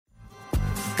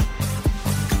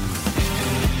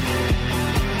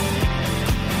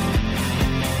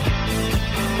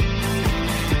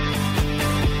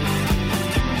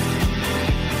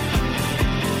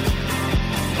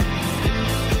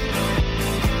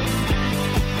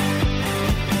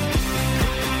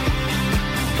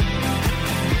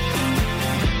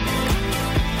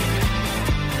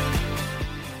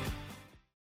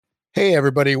Hey,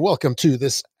 everybody, welcome to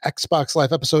this Xbox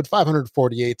Live episode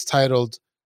 548 titled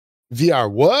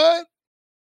VR What?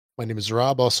 My name is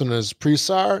Rob, also known as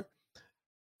Presar.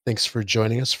 Thanks for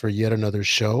joining us for yet another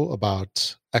show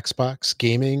about Xbox,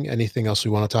 gaming, anything else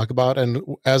we want to talk about. And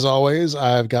as always,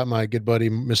 I've got my good buddy,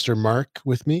 Mr. Mark,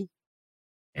 with me.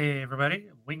 Hey everybody,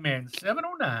 Wingman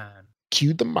 709.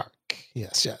 Cue the Mark.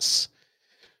 Yes, yes.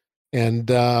 And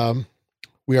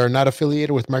we are not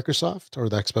affiliated with Microsoft or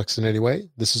the Xbox in any way.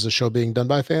 This is a show being done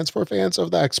by fans for fans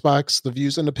of the Xbox. The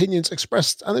views and opinions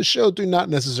expressed on the show do not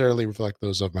necessarily reflect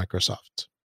those of Microsoft.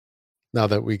 Now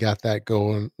that we got that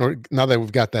going, or now that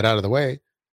we've got that out of the way,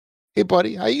 hey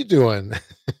buddy, how you doing?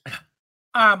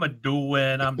 I'm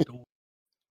doing.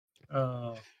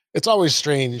 It's always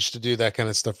strange to do that kind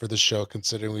of stuff for the show,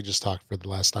 considering we just talked for the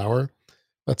last hour.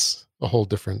 That's a whole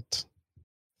different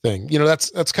thing. You know,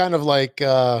 that's kind of like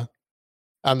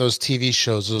on those TV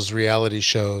shows, those reality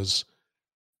shows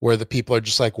where the people are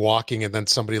just like walking and then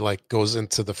somebody like goes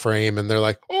into the frame and they're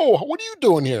like, "Oh, what are you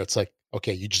doing here?" It's like,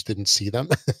 okay, you just didn't see them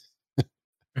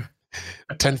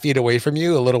 10 feet away from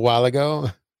you a little while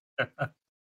ago.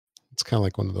 It's kind of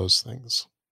like one of those things.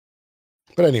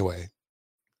 But anyway,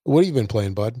 what have you been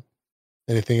playing, bud?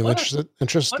 Anything of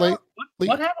interest lately?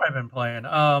 What have I been playing?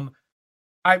 I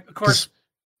of course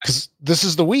because this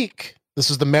is the week. This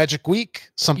is the magic week.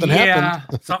 Something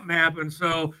happened. Something happened.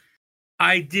 So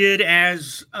I did,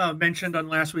 as mentioned on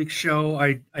last week's show,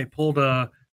 I pulled a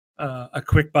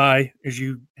quick buy as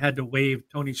you had to wave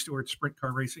Tony Stewart's Sprint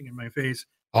Car Racing in my face.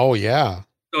 Oh yeah.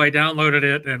 So I downloaded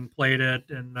it and played it,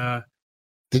 and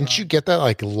didn't you get that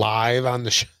like live on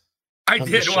the show? I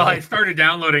did. Well, I started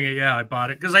downloading it. Yeah, I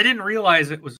bought it because I didn't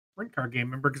realize it was a sprint car game.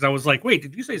 Remember, because I was like, "Wait,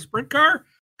 did you say sprint car?"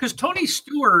 Because Tony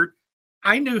Stewart,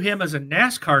 I knew him as a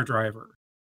NASCAR driver.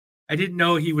 I didn't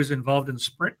know he was involved in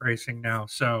sprint racing now.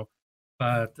 So,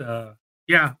 but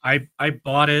yeah, I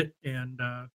bought it and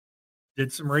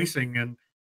did some racing, and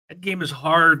that game is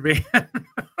hard, man.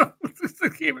 The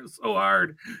game is so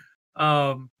hard.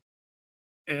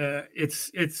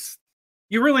 It's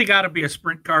you really got to be a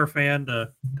sprint car fan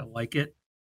to like it.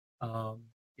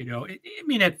 You know, I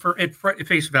mean, at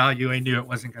face value, I knew it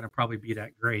wasn't going to probably be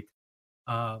that great.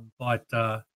 But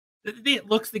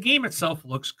the game itself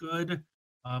looks good,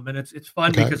 and it's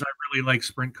fun because I really like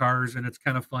sprint cars, and it's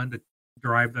kind of fun to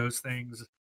drive those things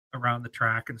around the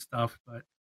track and stuff. But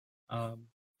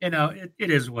you know,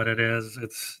 it is what it is.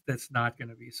 It's not going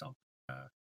to be something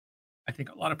I think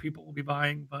a lot of people will be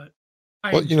buying, but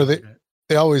well, you know,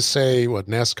 they always say what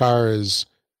NASCAR is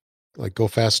like go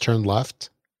fast, turn left.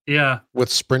 Yeah. With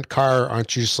sprint car,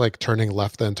 aren't you just like turning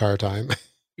left the entire time?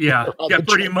 Yeah. Yeah,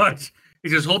 pretty much. You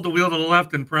just hold the wheel to the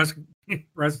left and press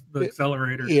the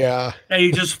accelerator. Yeah. And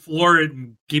you just floor it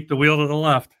and keep the wheel to the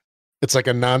left. It's like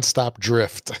a nonstop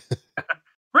drift.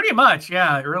 Pretty much.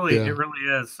 Yeah, it really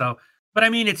is. So, but I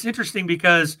mean, it's interesting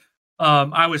because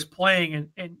I was playing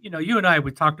and you know, you and I,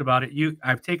 we talked about it.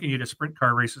 I've taken you to sprint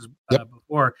car races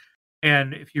before.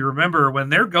 And if you remember, when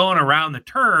they're going around the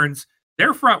turns,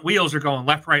 their front wheels are going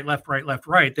left, right, left, right, left,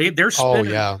 right. They're spinning.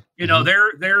 Oh yeah. You know,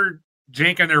 they're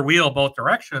janking their wheel both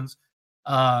directions.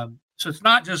 So it's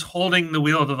not just holding the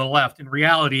wheel to the left. In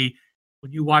reality,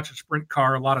 when you watch a sprint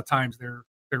car, a lot of times their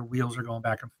wheels are going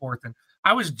back and forth. And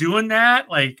I was doing that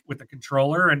like with the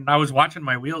controller, and I was watching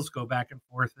my wheels go back and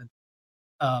forth. And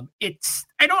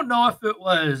I don't know if it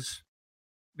was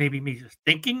maybe me just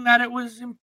thinking that it was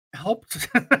helped.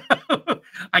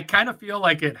 I kind of feel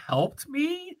like it helped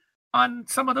me on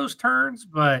some of those turns,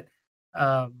 but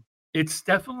it's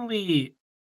definitely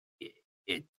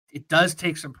it does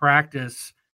take some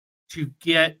practice to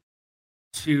get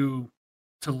to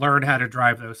learn how to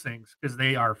drive those things because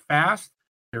they are fast,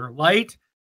 they're light,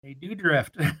 they do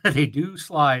drift, they do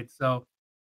slide. So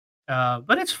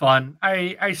but it's fun.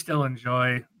 I still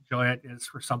enjoy it. It's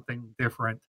for something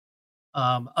different.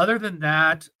 Other than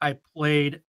that, I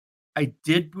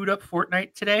did boot up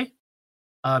Fortnite today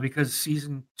because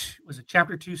season 2, was it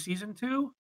chapter 2, season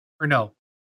 2 or no?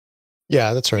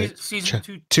 Yeah, that's right. Season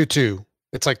 2.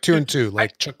 It's like 2 and 2.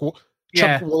 Like Chuck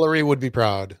Woolery would be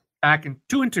proud. Back in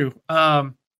 2 and 2. Yeah.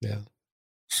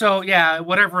 So yeah,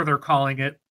 whatever they're calling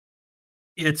it,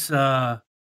 it's the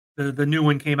new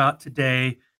one came out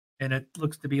today, and it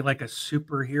looks to be like a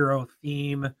superhero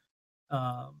theme.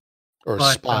 Or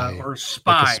spy. Or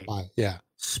spy. Like spy. Yeah.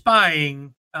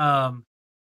 Spying.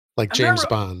 Like James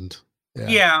Bond.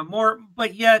 Yeah, more,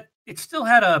 but yet it still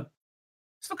kind of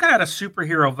had a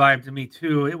superhero vibe to me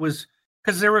too. It was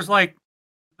because there was like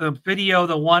the video,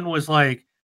 the one was like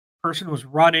person was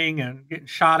running and getting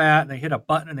shot at, and they hit a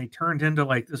button and they turned into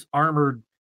like this armored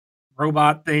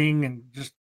robot thing and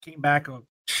just came back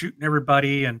shooting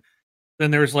everybody. And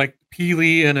then there's like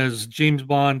Peely in his James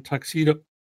Bond tuxedo.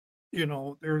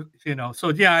 So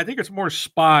yeah, I think it's more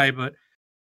spy, but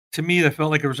to me, that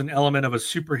felt like there was an element of a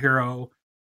superhero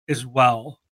as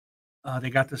well. They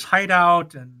got this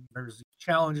hideout, and there's these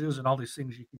challenges and all these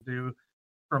things you can do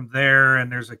from there.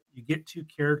 And you get 2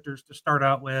 characters to start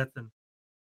out with, and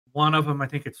one of them, I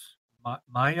think it's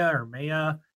Maya or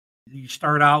Maya, you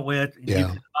start out with, and you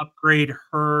can upgrade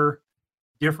her,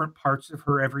 different parts of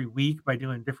her every week by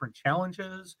doing different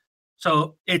challenges.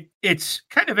 So it's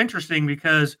kind of interesting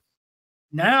because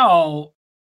now,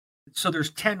 so there's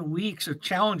 10 weeks of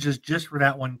challenges just for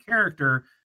that one character.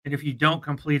 And if you don't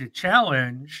complete a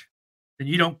challenge, then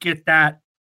you don't get that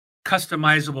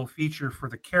customizable feature for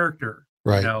the character.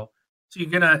 Right. So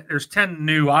there's 10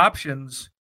 new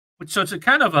options. So it's a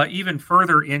kind of a even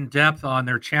further in depth on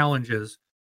their challenges.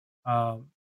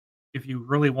 If you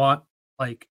really want,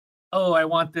 like, oh, I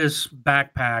want this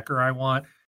backpack, or I want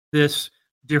this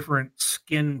different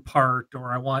skin part,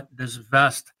 or I want this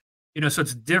vest, so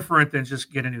it's different than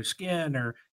just get a new skin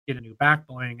or get a new back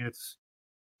bling. It's,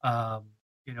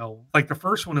 like the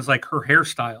first one is like her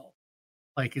hairstyle,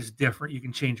 like, is different. You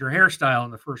can change your hairstyle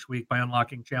in the first week by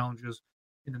unlocking challenges.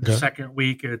 And then the second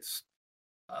week, it's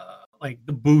like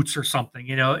the boots or something,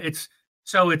 it's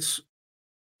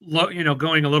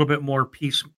going a little bit more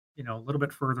a little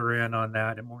bit further in on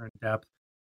that and more in depth.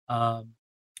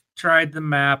 Tried the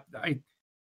map.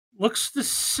 Looks the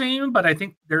same, but I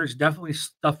think there's definitely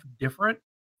stuff different.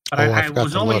 But I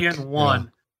was only in one. Yeah.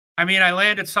 I mean, I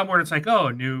landed somewhere and it's like, oh,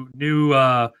 new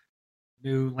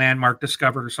landmark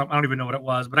discovered or something. I don't even know what it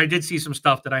was, but I did see some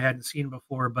stuff that I hadn't seen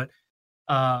before. But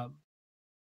I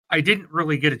didn't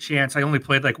really get a chance. I only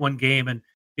played like one game, and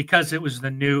because it was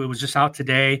just out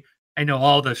today, I know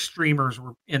all the streamers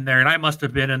were in there, and I must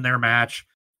have been in their match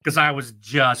because I was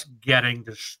just getting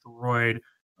destroyed.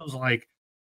 I was like,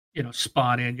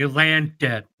 spawn in, you land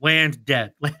dead. I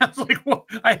was like, well,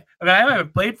 I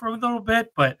haven't played for a little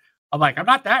bit, but I'm like, I'm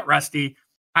not that rusty.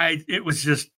 It was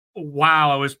just,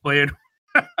 wow, I was playing.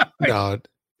 No,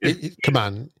 come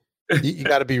on. You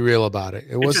got to be real about it.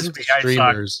 It wasn't the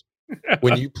streamers.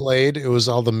 When you played, it was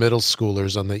all the middle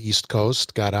schoolers on the East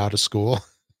Coast got out of school.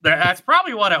 That's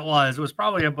probably what it was. It was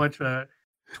probably a bunch of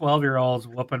 12-year-olds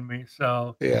whooping me.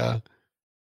 So yeah.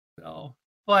 So,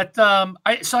 but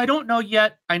I don't know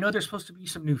yet. I know there's supposed to be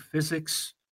some new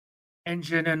physics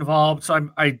engine involved. So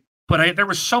there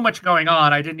was so much going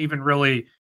on. I didn't even really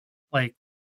like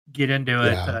get into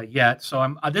it yet. So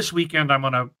I'm this weekend. I'm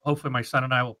gonna hopefully my son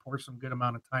and I will pour some good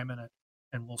amount of time in it,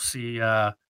 and we'll see.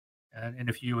 And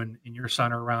if you and your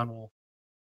son are around, we'll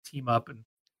team up and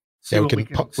see what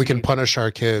we can punish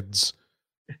our kids.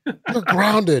 You're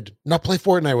grounded. Not play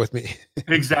Fortnite with me.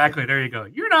 Exactly. There you go.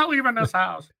 You're not leaving this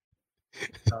house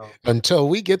so, until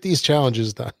we get these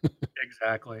challenges done.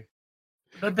 Exactly.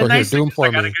 The nice thing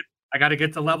is I got to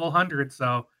get to level 100.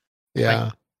 So yeah,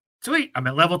 like, sweet. I'm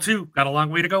at level 2. Got a long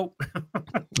way to go.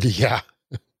 Yeah.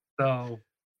 So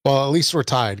well, at least we're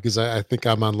tied because I think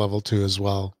I'm on level 2 as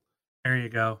well. There you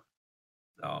go.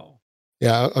 So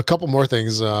yeah, a couple more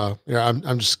things. I'm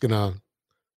just gonna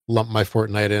lump my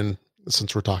Fortnite in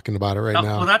since we're talking about it right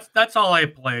now. Well, that's all I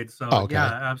played. So okay. Yeah,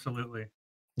 absolutely.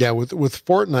 Yeah, with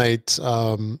Fortnite,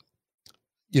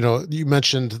 you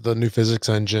mentioned the new physics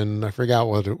engine. I forgot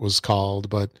what it was called,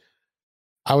 but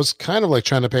I was kind of like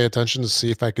trying to pay attention to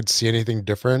see if I could see anything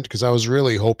different because I was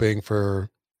really hoping for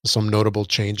some notable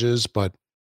changes, but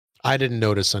I didn't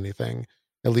notice anything.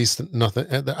 At least nothing.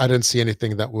 I didn't see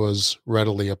anything that was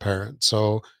readily apparent.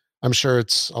 So I'm sure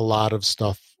it's a lot of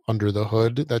stuff under the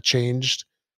hood that changed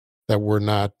that we're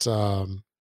not,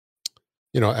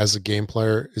 as a game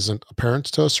player isn't apparent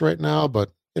to us right now,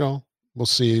 but, we'll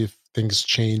see if things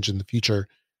change in the future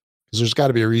because there's got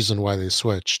to be a reason why they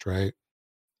switched, right?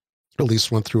 At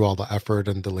least went through all the effort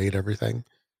and delayed everything.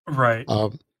 Right.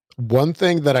 One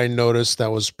thing that I noticed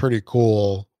that was pretty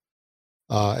cool,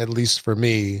 at least for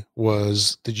me,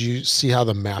 was did you see how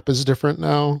the map is different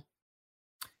now?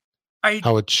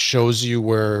 How it shows you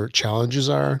where challenges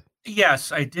are?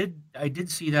 Yes, I did. I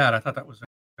did see that. I thought that was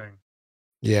interesting.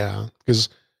 Yeah, because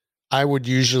I would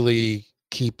usually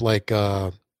keep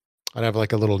I'd have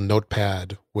like a little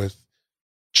notepad with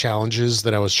challenges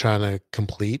that I was trying to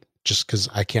complete just because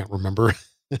I can't remember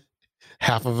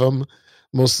half of them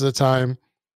most of the time.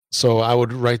 So I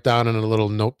would write down in a little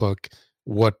notebook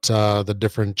what the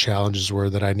different challenges were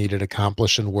that I needed to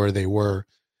accomplish and where they were,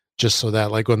 just so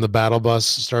that like when the battle bus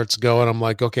starts going, I'm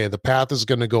like, okay, the path is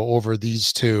going to go over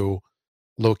these 2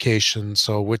 locations.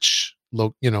 So which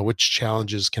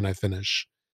challenges can I finish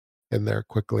in there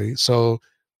quickly? So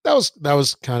that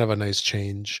was kind of a nice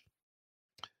change.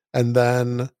 And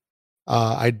then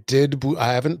I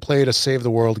haven't played a Save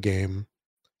the World game,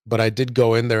 but I did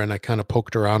go in there and I kind of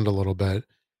poked around a little bit.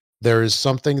 There is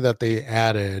something that they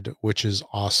added, which is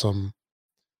awesome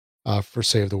for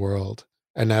Save the World.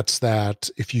 And that's that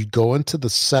if you go into the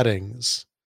settings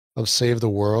of Save the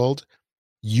World,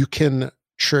 you can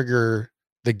trigger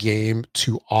the game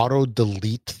to auto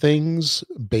delete things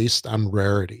based on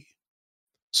rarity.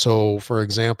 So, for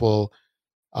example,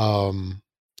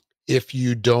 if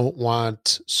you don't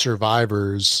want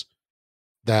survivors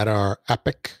that are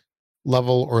epic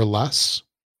level or less,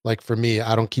 like for me,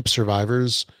 I don't keep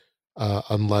survivors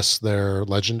unless they're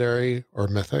legendary or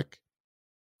mythic.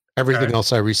 Everything Okay.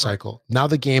 else I recycle. Right. Now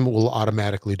the game will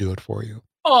automatically do it for you.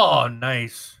 Oh,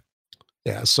 nice.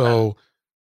 Yeah. So,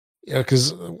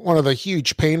 because one of the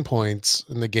huge pain points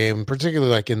in the game,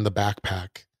 particularly like in the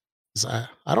backpack, is I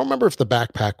don't remember if the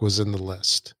backpack was in the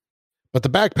list, but the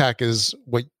backpack is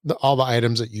all the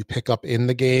items that you pick up in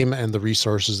the game and the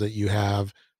resources that you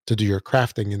have to do your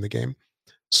crafting in the game.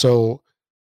 So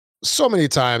many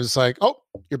times it's like, oh,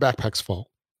 your backpack's full.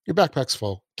 Your backpack's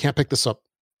full. Can't pick this up.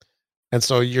 And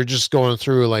so you're just going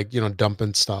through like,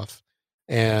 dumping stuff.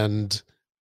 And,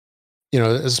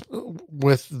 as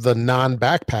with the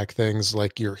non-backpack things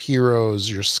like your heroes,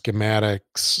 your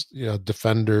schematics,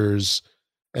 defenders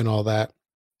and all that,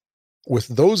 with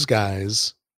those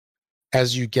guys,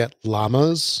 as you get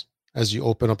llamas, as you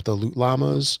open up the loot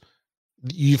llamas,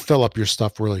 you fill up your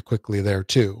stuff really quickly there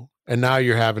too. And now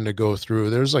you're having to go through,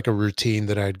 there's like a routine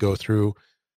that I'd go through,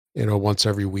 once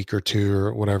every week or two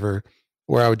or whatever,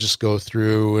 where I would just go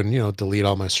through and, delete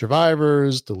all my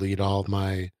survivors, delete all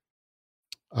my,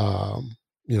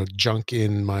 junk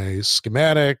in my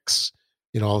schematics,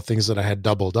 all the things that I had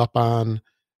doubled up on.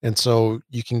 And so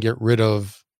you can get rid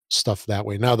of stuff that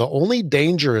way. Now, the only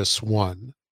dangerous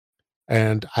one,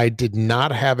 and I did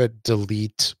not have it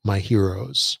delete my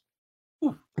heroes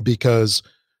because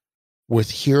with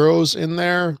heroes in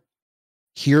there,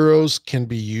 heroes can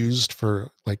be used for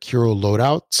like hero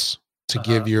loadouts to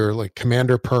give your like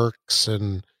commander perks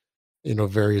and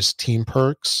various team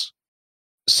perks.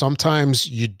 Sometimes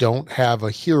you don't have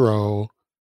a hero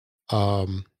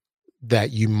that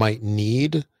you might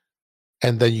need,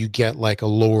 and then you get like a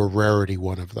lower rarity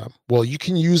one of them. Well, you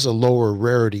can use a lower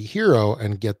rarity hero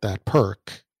and get that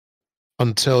perk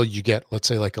until you get, let's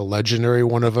say, like a legendary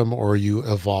one of them, or you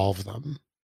evolve them.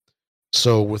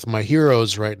 So with my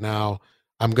heroes right now,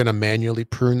 I'm going to manually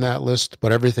prune that list,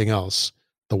 but everything else,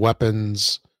 the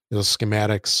weapons, the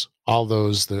schematics, all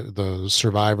those, the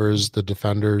survivors, the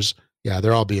defenders, yeah,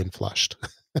 they're all being flushed.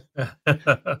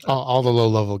 all the low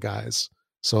level guys.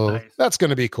 So nice. That's going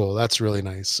to be cool. That's really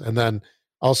nice. And then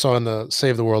also on the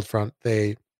Save the World front,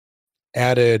 they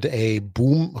added a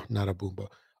not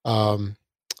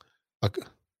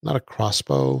a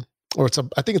crossbow, or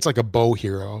I think it's like a bow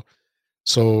hero.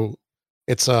 So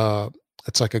it's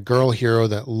like a girl hero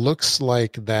that looks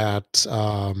like that.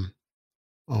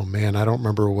 Oh man, I don't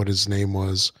remember what his name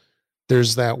was.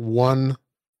 There's that one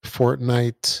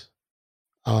Fortnite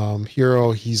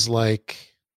hero. He's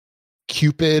like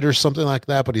Cupid or something like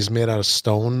that, but he's made out of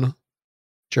stone.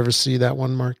 Did you ever see that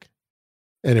one, Mark?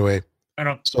 Anyway, I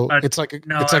don't. So it's like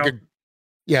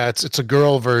it's a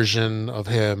girl version of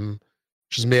him.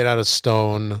 She's made out of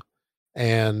stone,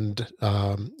 and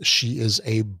she is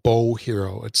a bow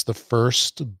hero. It's the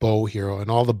first bow hero, and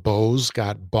all the bows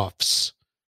got buffs.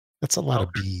 That's a lot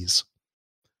of bees.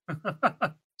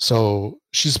 So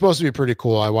she's supposed to be pretty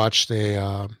cool. I watched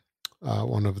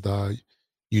one of the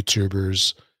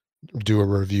YouTubers do a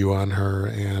review on her,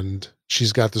 and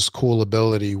she's got this cool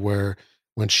ability where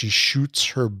when she shoots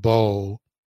her bow,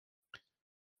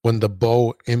 when the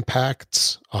bow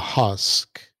impacts a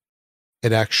husk,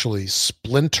 it actually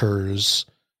splinters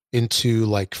into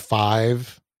like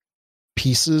 5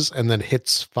 pieces and then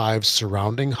hits 5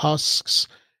 surrounding husks.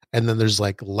 And then there's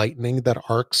like lightning that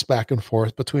arcs back and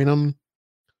forth between them.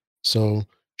 So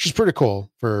she's pretty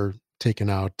cool for taking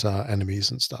out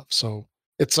enemies and stuff. So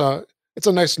it's a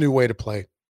nice new way to play.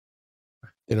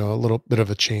 A little bit of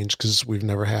a change because we've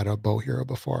never had a bow hero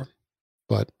before.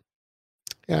 But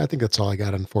yeah, I think that's all I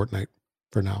got on Fortnite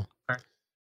for now. Okay.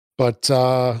 But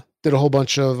did a whole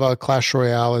bunch of Clash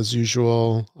Royale as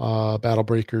usual, Battle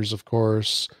Breakers, of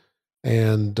course,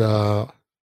 and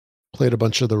played a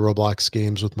bunch of the Roblox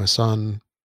games with my son.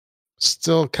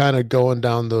 Still kind of going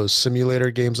down those simulator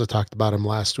games. I talked about them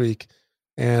last week,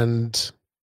 and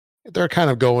they're kind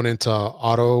of going into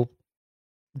auto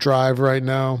drive right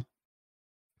now,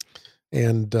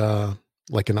 and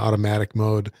like an automatic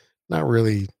mode. Not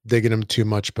really digging them too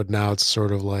much, but now it's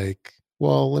sort of like,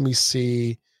 well, let me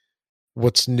see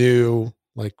what's new.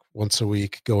 Like once a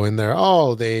week, go in there.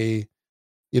 Oh, they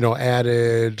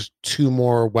added 2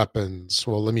 more weapons.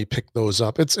 Well, let me pick those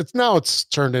up. It's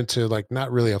turned into like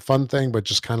not really a fun thing, but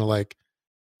just kind of like,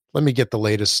 let me get the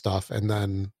latest stuff and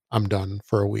then I'm done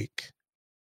for a week.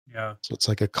 Yeah. So it's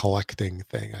like a collecting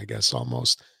thing, I guess,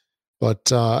 almost.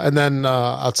 But and then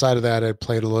outside of that, I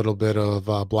played a little bit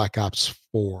of Black Ops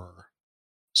 4.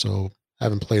 So I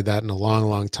haven't played that in a long,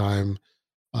 long time.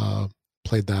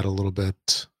 Played that a little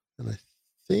bit, and I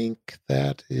think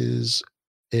that is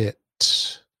it.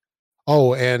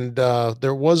 Oh, and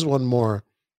there was one more.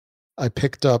 I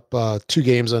picked up 2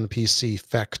 games on PC,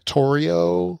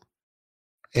 Factorio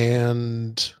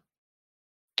and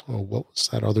what was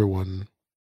that other one?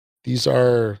 These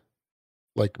are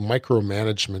like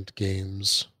micromanagement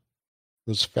games. It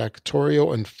was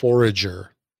Factorio and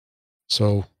Forager.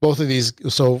 So both of these,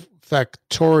 so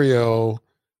Factorio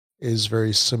is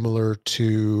very similar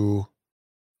to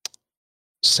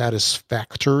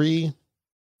Satisfactory,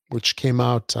 which came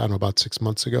out, I don't know, about 6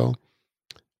 months ago.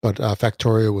 But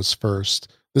Factorio was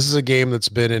first. This is a game that's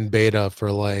been in beta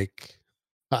for like,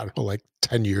 I don't know, like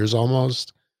 10 years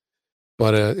almost.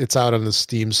 But it's out on the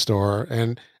Steam store.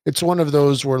 And it's one of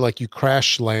those where like you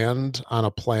crash land on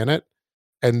a planet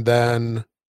and then,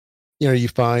 you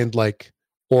find like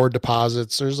ore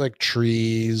deposits. There's like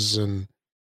trees and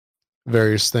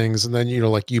various things. And then,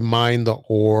 like you mine the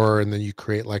ore and then you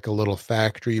create like a little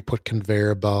factory, you put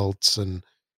conveyor belts and,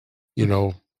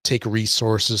 take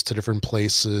resources to different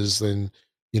places. Then,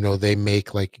 they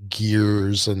make like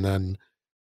gears and then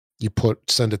you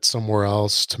send it somewhere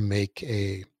else to make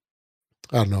I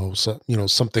don't know, so,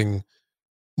 something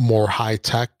more high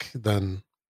tech than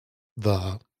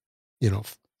the,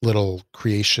 little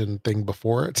creation thing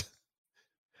before it.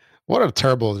 What a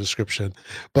terrible description.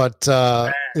 But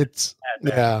it's,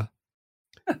 Bad.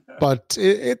 yeah, but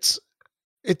it's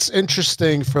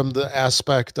interesting from the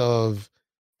aspect of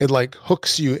it like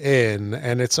hooks you in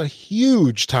and it's a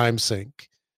huge time sink.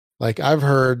 Like I've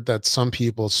heard that some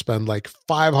people spend like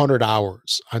 500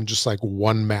 hours on just like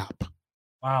one map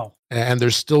Wow. and they're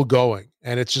still going.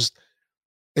 And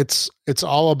it's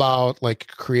all about like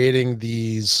creating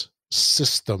these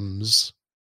systems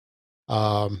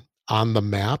on the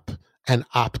map and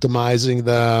optimizing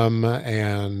them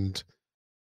and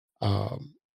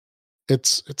um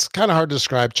it's kind of hard to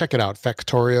describe. Check it out.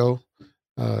 Factorio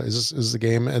is the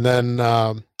game. And then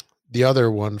the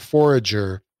other one,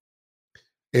 Forager,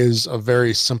 is a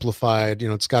very simplified,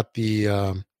 it's got the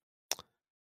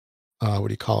what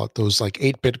do you call it? Those like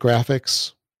 8-bit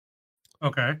graphics,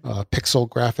 Okay. pixel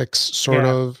graphics sort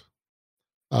of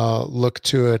look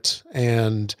to it.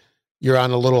 And you're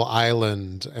on a little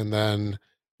island and then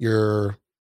you're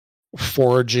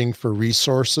foraging for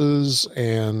resources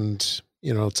and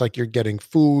it's like you're getting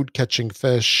food, catching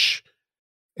fish.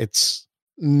 It's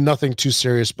nothing too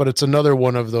serious, but it's another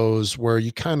one of those where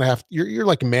you kind of you're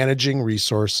like managing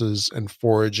resources and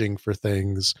foraging for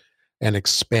things and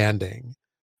expanding.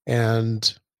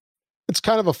 And it's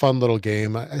kind of a fun little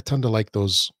game. I tend to like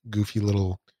those goofy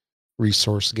little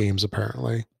resource games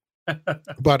apparently.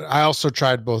 But I also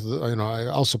tried both, I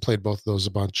also played both of those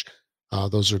a bunch.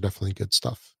 Those are definitely good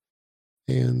stuff.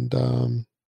 And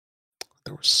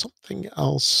there was something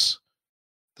else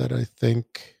that I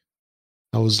think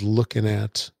I was looking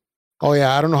at. Oh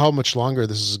yeah, I don't know how much longer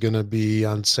this is going to be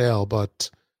on sale, but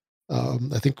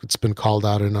I think it's been called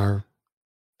out in our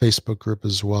Facebook group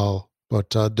as well. But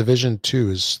Division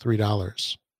 2 is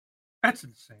 $3. That's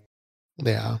insane.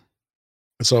 Yeah.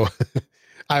 So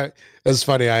it's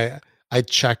funny. I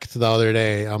checked the other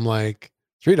day. I'm like,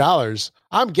 $3.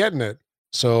 I'm getting it.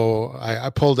 So I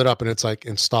pulled it up and it's like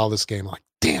install this game. I'm like,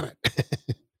 damn it.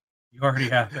 You already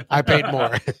have it. I paid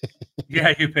more.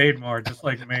 Yeah, you paid more, just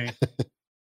like me.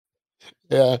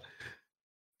 Yeah.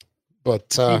 But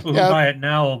People who buy it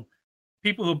now,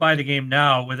 people who buy the game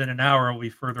now within an hour will be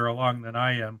further along than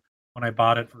I am when I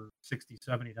bought it for $60,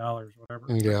 $70, whatever.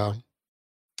 Yeah.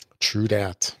 True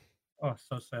that. Oh,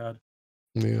 so sad.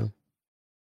 Yeah.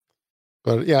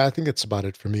 But yeah, I think it's about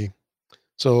it for me.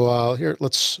 So here,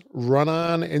 let's run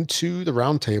on into the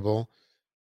roundtable.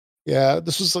 Yeah,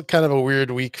 this was kind of a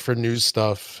weird week for news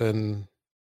stuff and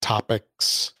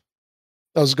topics.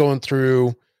 I was going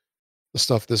through the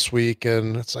stuff this week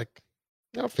and it's like,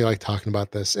 I don't feel like talking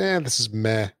about this. This is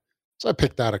meh. So I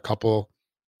picked out a couple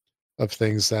of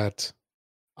things that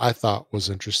I thought was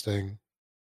interesting.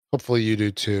 Hopefully you do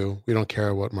too. We don't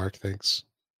care what Mark thinks.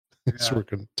 So we're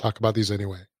going to talk about these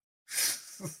anyway.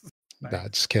 Nice. Nah,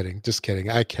 just kidding. Just kidding.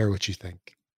 I care what you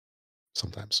think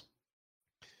sometimes.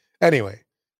 Anyway,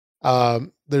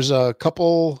 there's a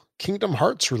couple Kingdom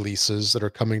Hearts releases that are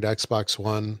coming to Xbox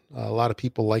One. A lot of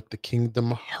people like the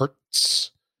Kingdom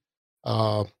Hearts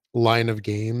line of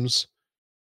games.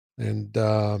 And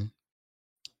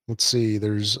let's see,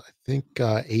 there's I think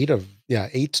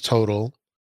 8 total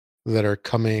that are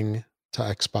coming to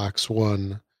Xbox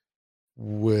One,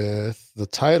 with the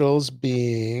titles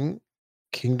being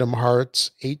Kingdom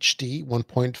Hearts HD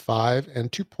 1.5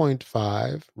 and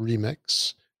 2.5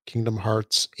 Remix, Kingdom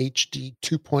Hearts HD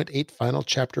 2.8 Final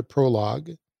Chapter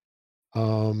Prologue,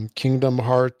 Kingdom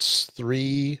Hearts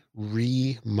 3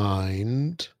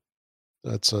 Remind.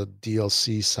 That's a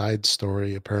DLC side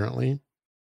story, apparently.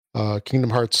 Kingdom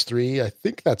Hearts 3, I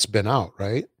think that's been out,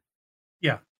 right?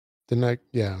 Yeah. Didn't I?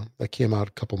 Yeah, that came out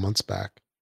a couple months back.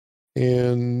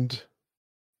 And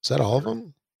is that all of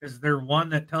them? Is there one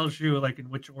that tells you like in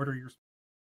which order you're?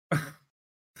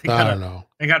 I don't know.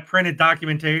 They got printed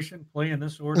documentation, play in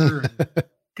this order,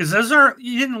 because those are,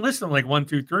 you didn't list them like 1,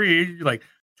 2, 3. You're like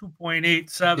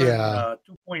 2.87, Yeah.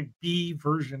 2.B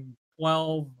version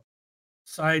 12,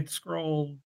 side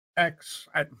scroll X.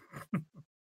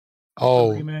 Oh,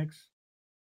 remix.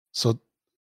 So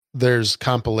there's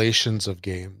compilations of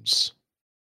games.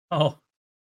 Oh,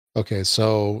 okay.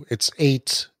 So it's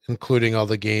 8, including all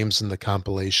the games and the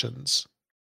compilations.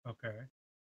 Okay.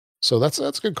 So that's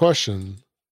a good question.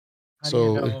 How do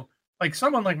you know? Like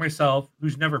someone like myself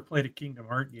who's never played a Kingdom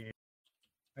Hearts game,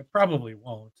 I probably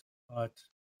won't. But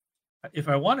if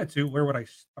I wanted to, where would I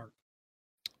start?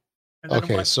 And then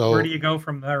okay, so where do you go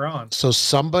from there on? So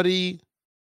somebody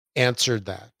answered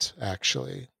that,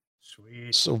 actually.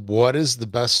 Sweet. So what is the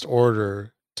best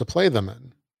order to play them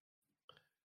in?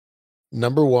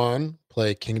 Number 1,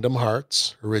 play Kingdom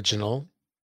Hearts original,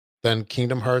 then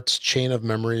Kingdom Hearts Chain of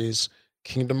Memories,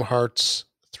 Kingdom Hearts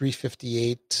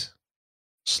 358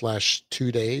 /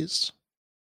 2 days.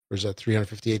 Or is that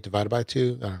 358 divided by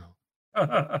 2? I don't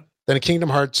know. Then Kingdom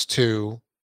Hearts 2,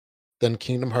 then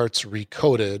Kingdom Hearts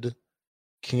Recoded,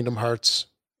 Kingdom Hearts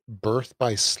Birth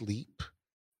by Sleep,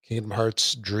 Kingdom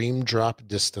Hearts Dream Drop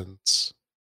Distance,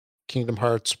 Kingdom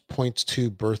Hearts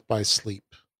 .2 Birth by Sleep.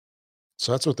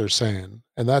 So that's what they're saying.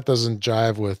 And that doesn't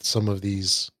jive with some of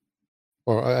these,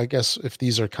 or I guess if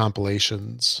these are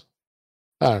compilations,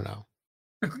 I don't know.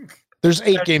 There's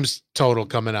 8 games total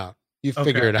coming out. You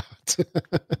figure it out.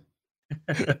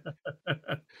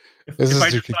 If I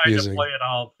decide to play it,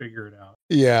 I'll figure it out.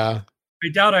 Yeah. I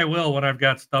doubt I will when I've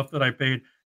got stuff that I paid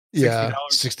 $60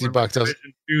 $60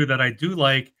 for that I do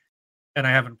like and I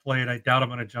haven't played. I doubt I'm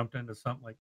going to jump into something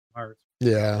like Hearts.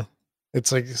 Yeah.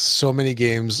 It's like so many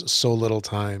games, so little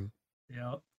time.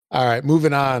 Yeah. All right,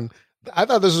 moving on. I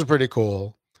thought this was pretty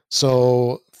cool.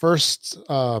 So first,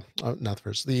 not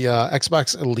first, the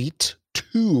Xbox Elite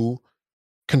 2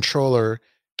 controller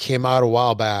came out a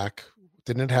while back.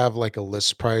 Didn't it have like a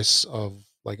list price of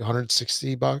like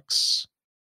 $160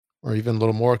 or even a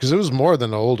little more? Because it was more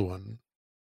than the old one.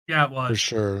 Yeah, it was. For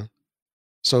sure.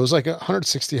 So it was like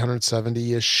 160,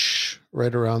 170-ish,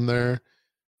 right around there.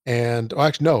 And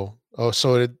actually, no. Oh,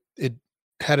 so it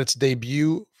had its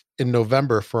debut in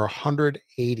November for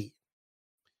 180.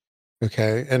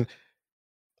 Okay. And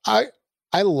I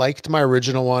liked my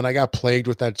original one. I got plagued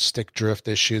with that stick drift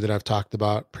issue that I've talked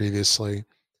about previously.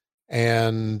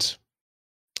 And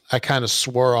I kind of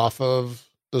swore off of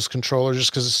those controllers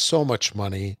just because it's so much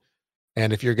money.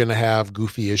 And if you're going to have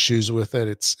goofy issues with it,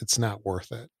 it's not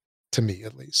worth it, to me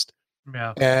at least.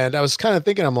 Yeah. And I was kind of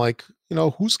thinking, I'm like,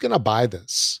 who's going to buy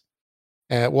this?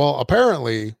 And well,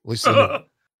 apparently, at least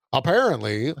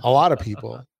apparently a lot of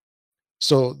people.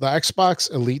 So the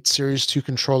Xbox Elite Series 2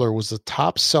 controller was the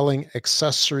top selling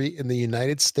accessory in the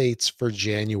United States for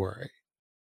January.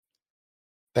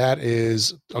 That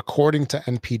is according to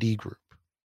NPD Group.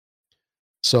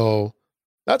 So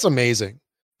that's amazing.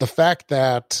 The fact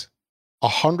that a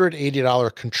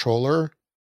 $180 controller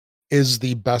is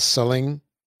the best selling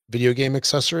video game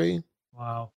accessory.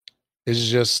 Wow.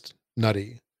 Is just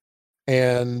nutty.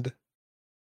 And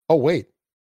oh wait,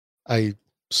 I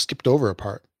skipped over a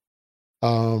part.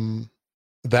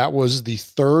 That was the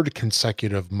 3rd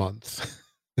consecutive month.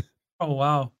 Oh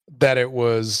wow. That it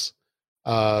was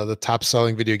the top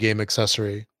selling video game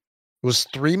accessory. It was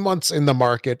 3 months in the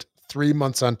market, 3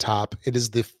 months on top. It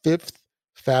is the 5th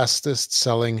fastest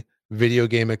selling video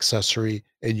game accessory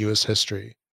in US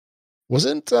history.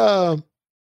 Wasn't the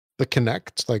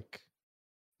Kinect like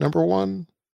number 1? Do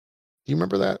you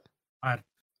remember that?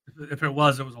 If it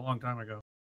was a long time ago.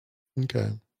 Okay.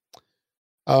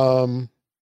 Well,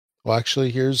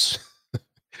 actually, here's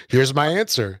my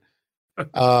answer.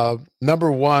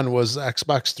 Number 1 was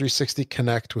Xbox 360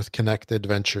 Kinect with Kinect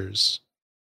Adventures.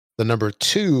 The number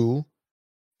 2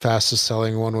 fastest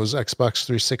selling one was Xbox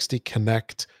 360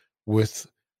 Kinect with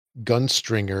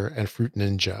Gunstringer and Fruit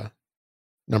Ninja.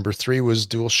 Number 3 was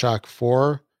DualShock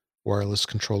 4 wireless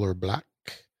controller black.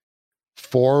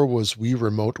 4 was Wii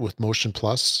Remote with Motion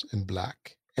Plus in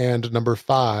black. And number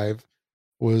 5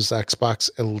 was Xbox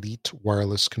Elite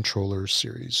Wireless Controller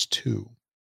Series 2.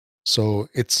 So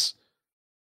it's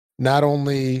not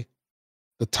only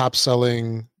the top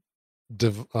selling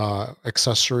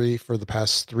accessory for the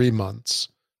past 3 months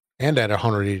and at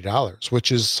 $180,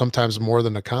 which is sometimes more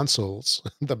than the consoles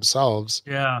themselves.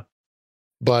 Yeah.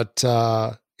 But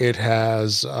it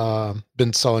has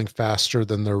been selling faster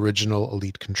than the original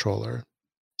Elite controller.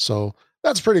 So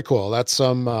that's pretty cool. That's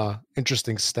some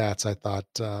interesting stats I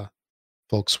thought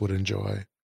folks would enjoy.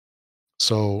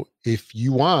 So if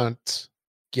you want,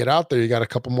 get out there. You got a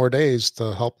couple more days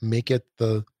to help make it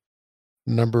the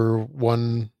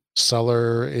 #1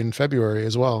 seller in February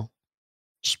as well.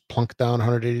 Just plunk down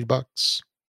 $180.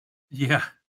 Yeah.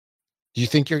 Do you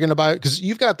think you're going to buy it? Because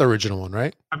you've got the original one,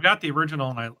 right? I've got the original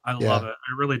and I love it.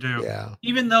 I really do. Yeah.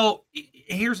 Even though,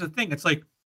 here's the thing. It's like,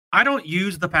 I don't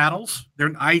use the paddles.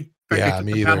 I took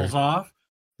the paddles off.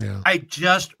 Yeah. I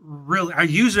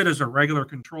use it as a regular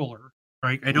controller,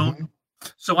 right? I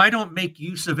don't make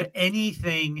use of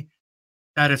anything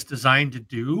that it's designed to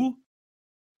do,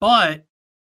 but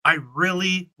I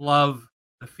really love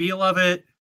the feel of it.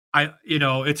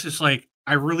 It's just like,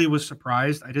 I really was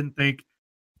surprised. I didn't think,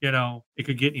 it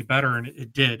could get any better, and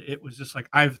it did. It was just like,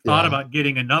 I've thought about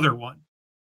getting another one.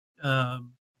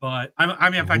 But in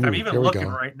fact, I'm even looking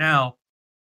right now,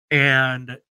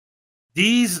 and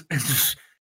these,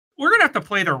 we're going to have to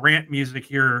play the rant music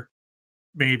here,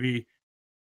 maybe. In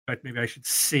fact, maybe I should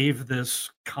save this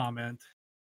comment,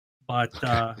 but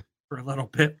for a little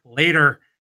bit later.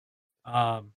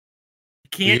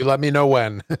 You let me know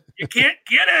when. You can't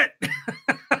get it.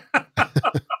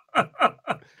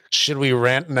 Should we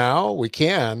rant now? We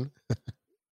can.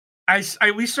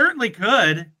 We certainly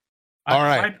could. All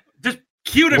right. Just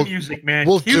cue the music, man.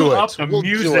 We'll cue do up it. the We'll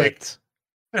music.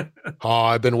 Do it. Oh,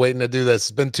 I've been waiting to do this.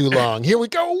 It's been too long. Here we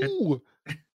go.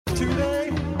 Today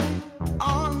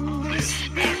on this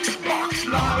Xbox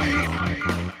Live,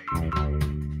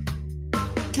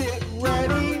 get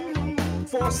ready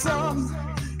for some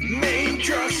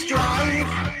major strife.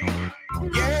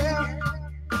 Yeah,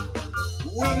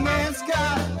 Wingman's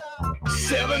got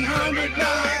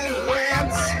 709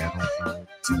 rants.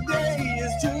 Today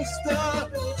is just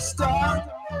the start.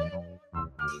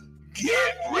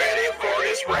 Get ready for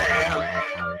this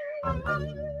rant.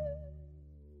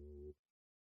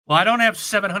 Well, I don't have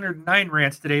 709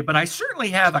 rants today, but I certainly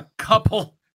have a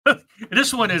couple.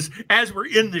 This one is, as we're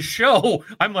in the show,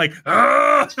 I'm like,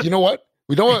 Argh! You know what?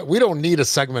 We don't need a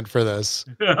segment for this.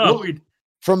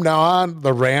 From now on,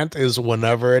 the rant is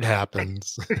whenever it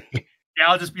happens. Yeah,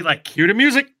 I'll just be like, cue the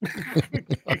music.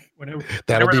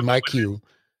 That'll be my cue.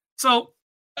 So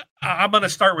I'm going to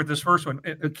start with this first one,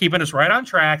 keeping us right on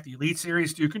track. The Elite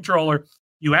Series 2 controller.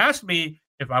 You asked me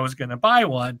if I was going to buy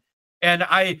one, and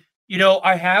I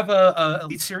have a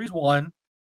Elite Series 1,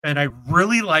 and I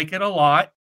really like it a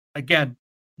lot. Again,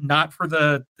 not for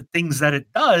the things that it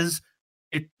does,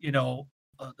 the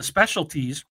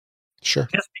specialties. Sure.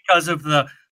 Just because of the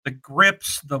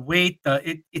grips, the weight,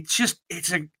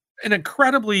 it's an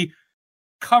incredibly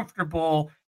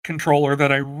comfortable controller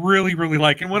that I really, really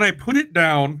like. And when I put it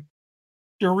down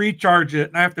to recharge it,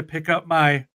 and I have to pick up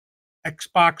my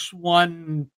Xbox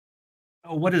One,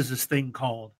 what is this thing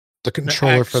called? The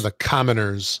controller for the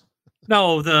commoners.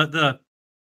 No,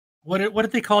 what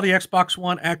did they call the Xbox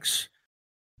One X?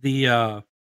 The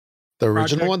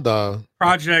original one, the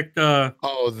Project.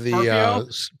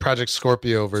 Project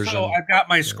Scorpio version. So I've got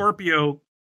my Scorpio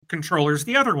controllers,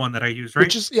 the other one that I use, right?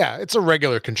 Which is it's a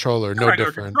regular controller, no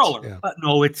different. Yeah. But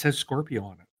no, it says Scorpio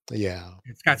on it. Yeah,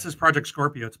 it says Project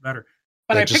Scorpio. It's better.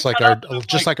 But I just like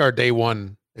our day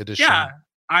one edition. Yeah,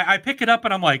 I pick it up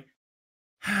and I'm like,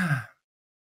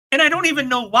 and I don't even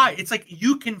know why. It's like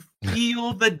you can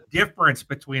feel the difference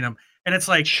between them, and it's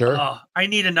like, sure, I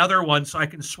need another one so I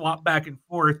can swap back and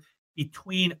forth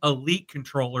between Elite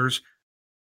controllers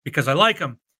because I like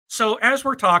them. So as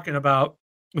we're talking about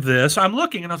this, I'm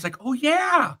looking and I was like, oh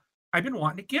yeah, I've been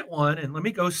wanting to get one, and let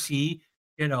me go see,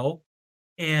 and so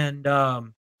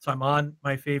I'm on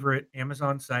my favorite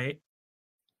Amazon site.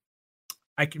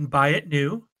 I can buy it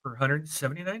new for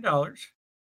 $179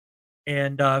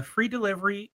 and free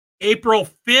delivery April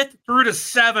 5th through the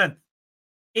 7th.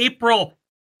 April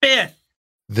 5th.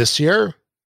 This year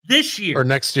or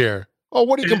next year? Oh,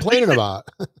 what are you complaining about?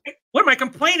 What am I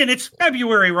complaining? It's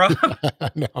February, Rob.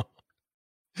 No.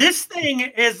 This thing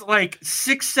is like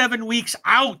 6-7 weeks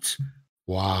out.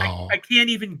 Wow. I can't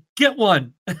even get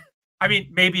one. I mean,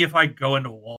 maybe if I go into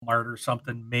Walmart or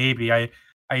something, maybe I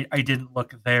I didn't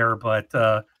look there, but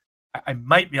I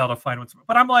might be able to find one.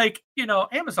 But I'm like,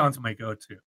 Amazon's my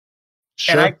go-to.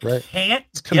 Sure, And I right. can't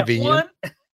It's get convenient.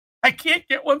 one. I can't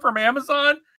get one from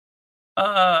Amazon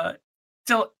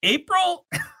till April.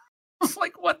 It's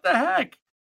like, what the heck?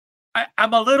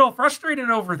 I'm a little frustrated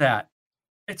over that.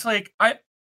 It's like I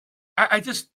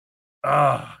just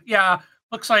yeah,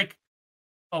 looks like,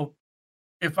 oh,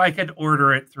 if I could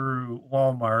order it through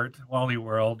Walmart, Wally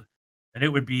World, and it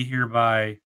would be here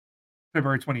by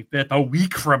February 25th, a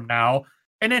week from now.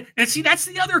 And see, that's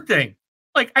the other thing.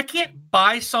 Like, I can't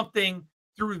buy something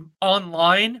through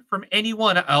online from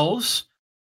anyone else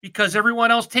because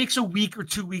everyone else takes a week or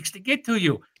 2 weeks to get to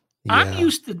you. I'm Yeah.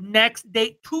 used to next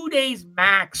day, 2 days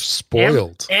max.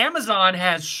 Spoiled. Amazon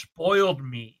has spoiled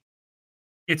me.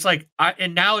 It's like,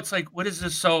 and now it's like, what is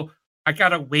this? So I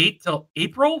gotta wait till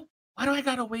April? Why do I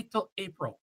gotta wait till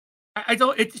April? I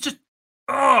don't. It's just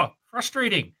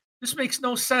frustrating. This makes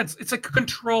no sense. It's a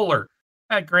controller.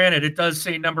 Granted, it does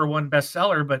say #1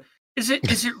 bestseller, but is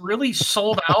it really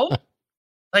sold out?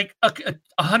 Like a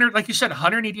 $100, like you said,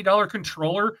 $180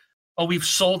 controller. Oh, we've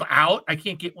sold out. I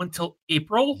can't get one till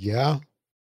April. Yeah.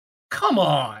 Come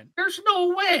on, there's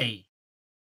no way.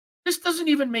 This doesn't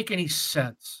even make any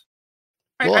sense.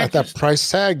 Well, at that price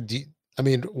tag,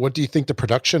 what do you think the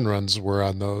production runs were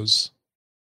on those?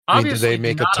 I mean, did they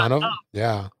make a ton of them?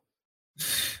 Yeah.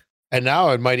 And now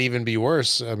it might even be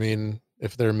worse. I mean,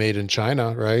 if they're made in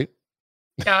China, right?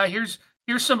 Yeah, here's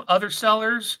some other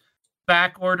sellers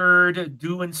back ordered,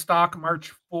 due in stock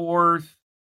March 4th.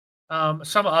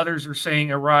 Some others are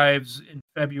saying arrives in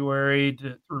February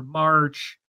through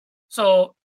March.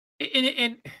 So,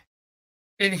 and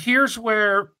here's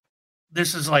where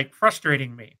this is like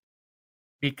frustrating me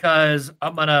because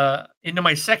I'm into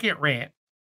my second rant.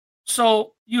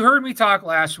 So you heard me talk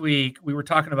last week. We were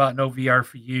talking about no VR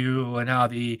for you and how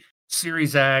the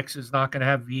Series X is not going to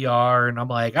have VR. And I'm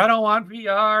like, I don't want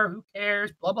VR. Who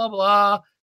cares? Blah, blah, blah.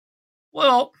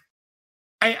 Well,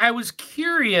 I was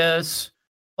curious,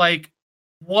 like,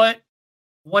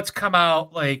 what's come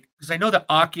out, like, because I know the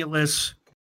Oculus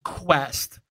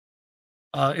Quest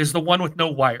is the one with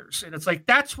no wires. And it's like,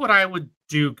 that's what I would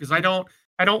do because I don't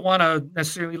want to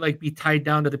necessarily like be tied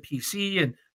down to the PC.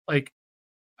 And like,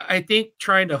 I think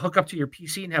trying to hook up to your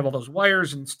PC and have all those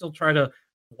wires and still try to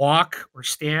walk or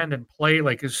stand and play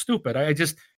like is stupid.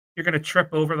 You're going to trip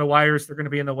over the wires. They're going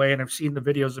to be in the way. And I've seen the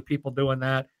videos of people doing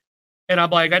that. And I'm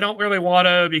like, I don't really want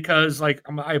to because like,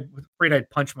 I'm afraid I'd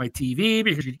punch my TV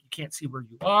because you can't see where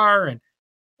you are. And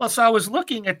well, so I was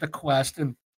looking at the Quest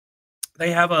and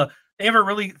it's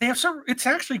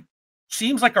actually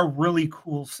seems like a really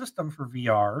cool system for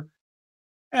VR.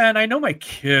 And I know my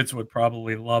kids would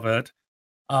probably love it.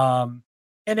 And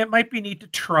it might be neat to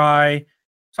try.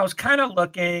 So I was kind of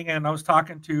looking and I was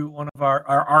talking to one of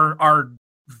our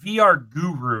VR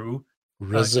guru,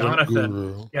 Resident Jonathan.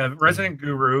 Guru. Yeah, Resident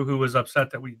Guru, who was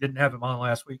upset that we didn't have him on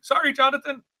last week. Sorry,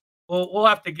 Jonathan. We'll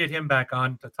have to get him back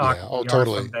on to talk VR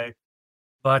totally. someday.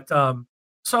 But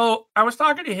so I was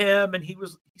talking to him and he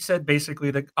said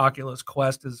basically the Oculus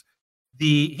Quest is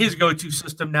his go-to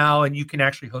system now, and you can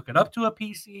actually hook it up to a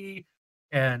PC.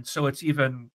 And so it's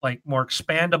even like more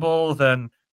expandable than,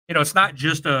 it's not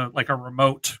just a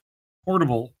remote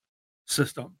portable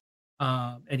system.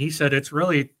 And he said it's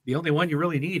really the only one you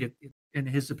really need, in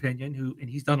his opinion, and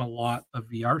he's done a lot of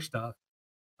VR stuff.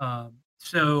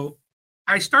 So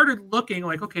I started looking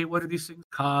like, okay, what do these things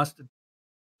cost? And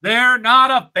they're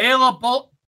not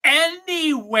available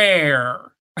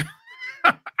anywhere.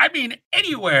 I mean,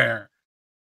 anywhere.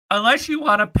 Unless you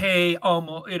want to pay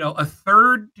almost, a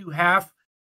third to half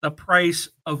the price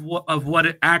of what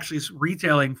it actually is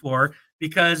retailing for,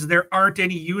 because there aren't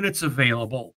any units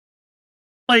available.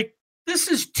 Like, this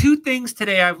is two things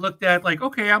today I've looked at, like,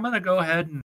 okay, I'm going to go ahead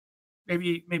and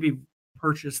maybe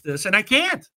purchase this. And I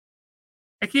can't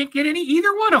get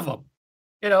either one of them,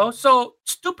 so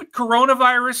stupid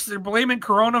coronavirus. They're blaming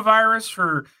coronavirus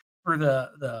for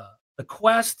the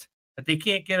Quest, that they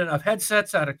can't get enough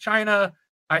headsets out of China.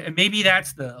 And maybe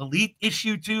that's the Elite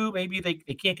issue too. Maybe they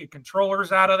can't get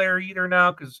controllers out of there either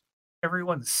now because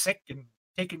everyone's sick and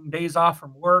taking days off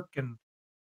from work. And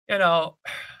I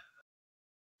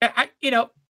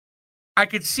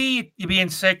could see you being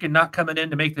sick and not coming in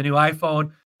to make the new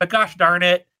iPhone, but gosh darn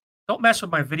it, don't mess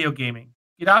with my video gaming.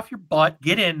 Get off your butt,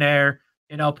 get in there,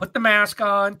 put the mask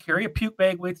on, carry a puke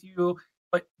bag with you,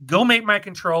 but go make my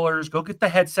controllers, go get the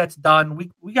headsets done.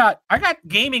 I got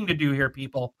gaming to do here,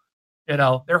 people.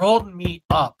 They're holding me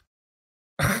up.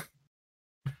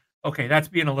 Okay, that's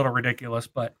being a little ridiculous,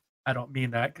 but I don't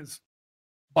mean that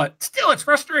but still, it's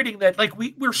frustrating that like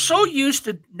we're so used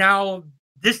to now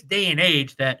this day and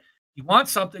age that you want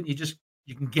something,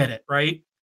 you can get it, right?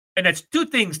 And it's two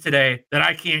things today that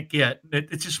I can't get.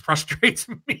 It just frustrates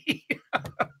me.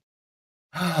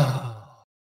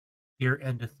 Here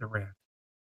endeth the rant.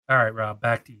 All right, Rob,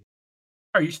 back to you.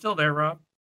 Are you still there, Rob?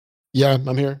 Yeah,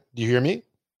 I'm here. Do you hear me?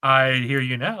 I hear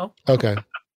you now. Okay.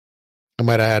 I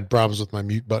might have had problems with my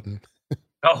mute button.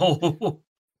 Oh.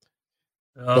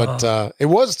 But it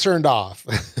was turned off.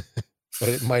 But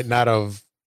it might not have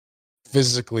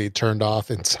physically turned off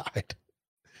inside.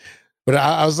 But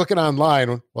I was looking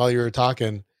online while you were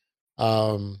talking.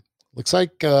 Looks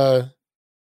like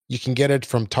you can get it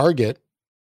from Target,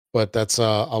 but that's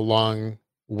a long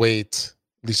wait.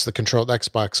 At least the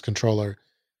Xbox controller,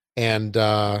 and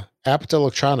Apt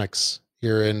Electronics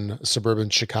here in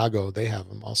suburban Chicago, they have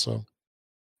them also.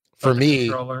 For me,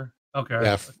 controller. Okay.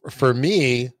 Yeah, for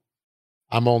me,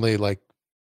 I'm only like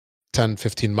 10,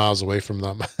 15 miles away from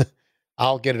them.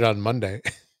 I'll get it on Monday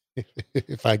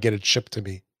if I get it shipped to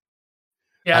me.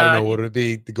 Yeah, I don't know what it would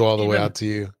be to go all the way even out to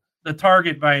you. the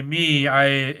Target by me,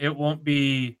 it won't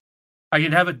be. I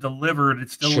can have it delivered. It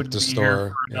still Shipped wouldn't to be store, here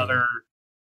for yeah. another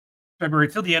February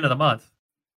till the end of the month.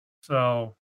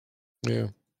 So Yeah,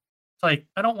 it's like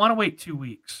I don't want to wait 2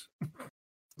 weeks.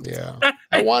 yeah.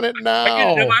 I want it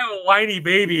now. I'm a whiny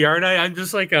baby, aren't I? I'm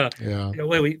just like Yeah.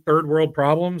 wait, third world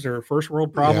problems or first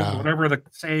world problems, Yeah. whatever the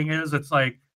saying is. It's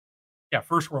like, yeah,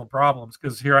 first world problems,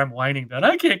 because here I'm whining that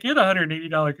I can't get a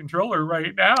 $180 controller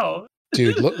right now.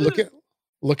 Dude, look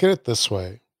at it this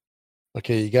way.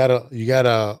 Okay, you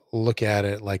gotta look at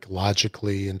it like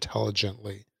logically,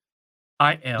 intelligently.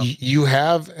 I am, You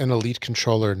have an Elite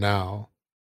controller now,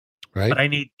 right? but I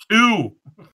need two.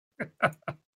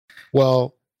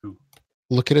 Well,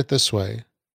 look at it this way.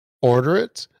 Order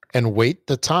it and wait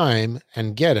the time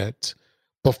and get it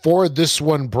before this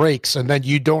one breaks, and then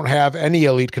you don't have any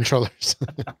Elite controllers.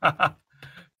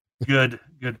 Good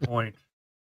point.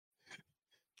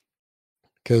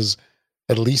 Because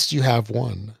at least you have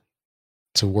one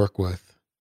to work with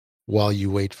while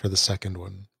you wait for the second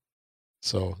one.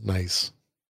 So nice.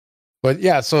 But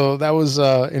yeah, so that was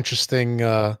interesting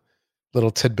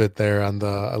little tidbit there on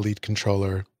the Elite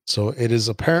controller. So it is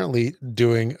apparently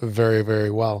doing very,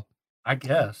 very well. I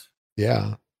guess.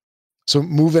 Yeah. So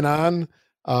moving on,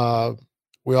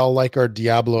 we all like our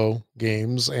Diablo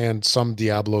games and some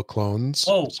Diablo clones.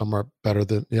 Oh. Some are better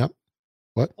than, yep.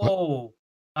 What? Oh,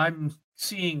 I'm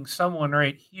seeing someone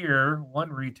right here,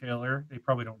 one retailer, they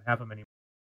probably don't have them anymore.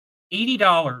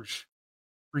 $80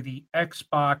 for the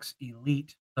Xbox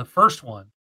Elite, the first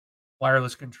one,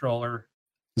 wireless controller.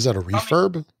 Is that a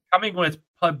refurb? Coming with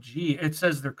PUBG. It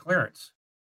says they're clearance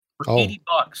for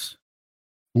 $80.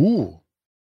 Ooh,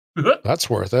 that's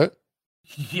worth it.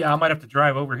 Yeah, I might have to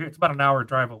drive over here. It's about an hour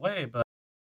drive away, but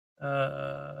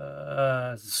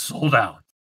sold out.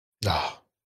 Ah.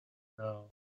 So,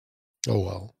 oh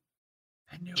well.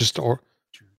 Just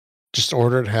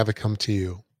order it, have it come to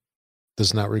you.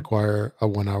 Does not require a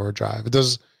 1 hour drive. It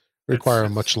does require a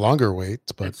much longer wait,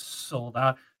 but it's sold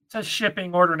out. It says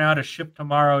shipping order now to ship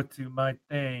tomorrow to my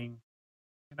thing.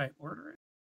 Can I order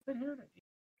it?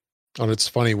 And it's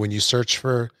funny when you search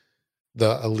for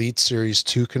the Elite Series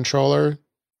 2 controller,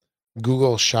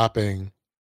 Google Shopping,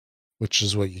 which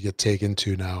is what you get taken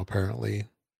to now, apparently.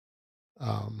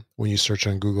 When you search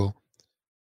on Google,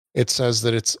 it says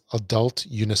that it's adult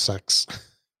unisex.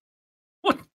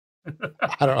 What?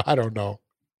 I don't know.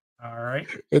 All right.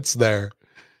 It's there.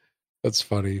 That's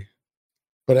funny.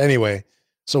 But anyway,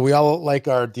 so we all like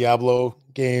our Diablo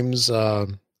games.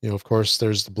 Of course,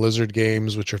 there's the Blizzard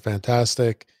games, which are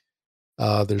fantastic.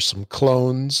 There's some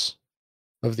clones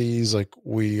of these. Like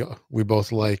we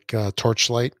both like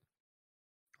Torchlight,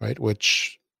 right?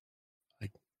 Which I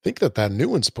think that new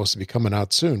one's supposed to be coming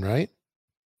out soon, right?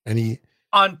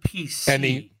 On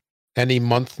PC. Any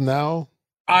month now?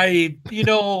 I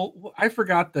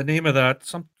forgot the name of that.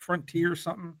 Some Frontier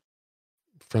something.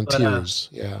 Frontiers,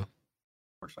 yeah.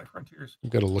 Torchlight Frontiers. You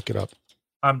got to look it up.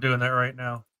 I'm doing that right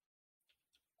now.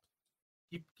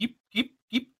 Keep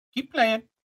playing.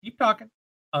 Keep talking.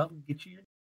 I'll get you.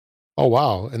 Oh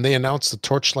wow! And they announced the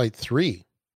Torchlight 3.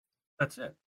 That's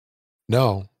it.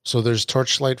 No, so there's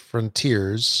Torchlight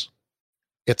Frontiers.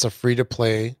 It's a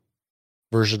free-to-play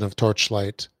version of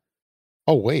Torchlight.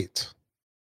 Oh wait.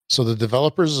 So the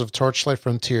developers of Torchlight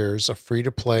Frontiers, a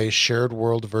free-to-play shared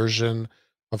world version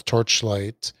of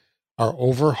Torchlight, are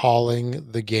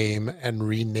overhauling the game and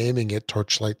renaming it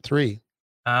Torchlight 3.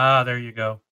 Ah, there you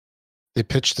go. They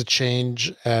pitched the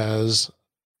change as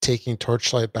taking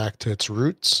Torchlight back to its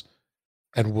roots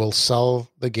and will sell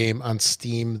the game on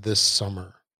Steam this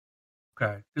summer.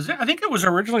 Okay. Because I think it was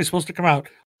originally supposed to come out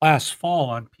last fall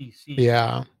on PC.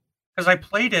 Yeah. Because I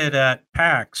played it at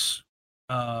PAX.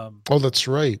 Oh, that's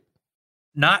right.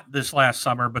 Not this last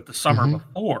summer, but the summer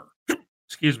before.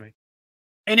 Excuse me.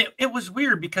 And it was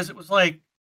weird because it was like,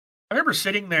 I remember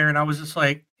sitting there and I was just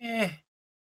like, it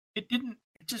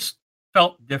just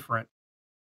felt different.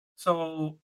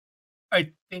 So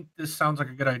I think this sounds like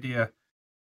a good idea.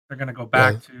 They're going to go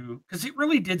back to, because it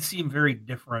really did seem very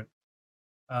different.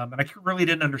 And I really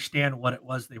didn't understand what it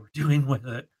was they were doing with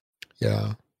it.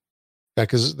 Yeah. Yeah,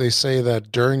 because they say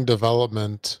that during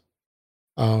development,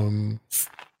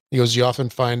 he goes, you often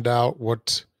find out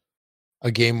what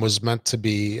a game was meant to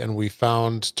be, and we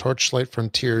found Torchlight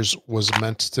Frontiers was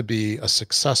meant to be a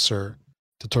successor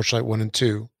to Torchlight 1 and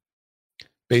 2.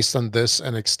 Based on this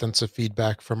and extensive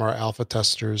feedback from our alpha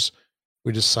testers,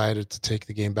 we decided to take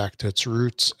the game back to its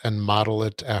roots and model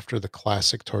it after the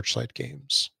classic Torchlight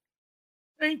games.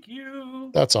 Thank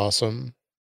you. That's awesome.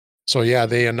 So yeah,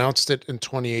 they announced it in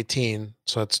 2018,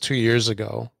 so that's 2 years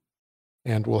ago,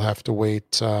 and we'll have to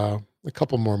wait a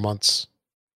couple more months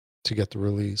to get the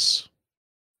release.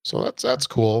 So that's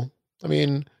cool. I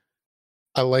mean,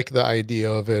 I like the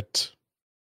idea of it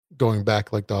going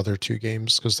back like the other two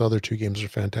games, because the other two games are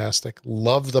fantastic.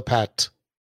 Love the pet.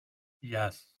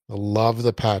 Yes. I love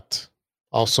the pet,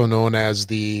 also known as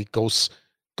the go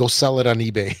sell it on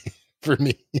eBay for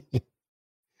me.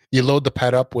 You load the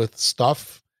pet up with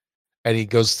stuff, and he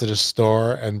goes to the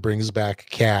store and brings back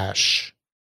cash.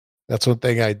 That's one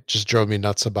thing I just drove me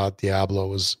nuts about Diablo,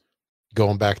 was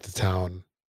going back to town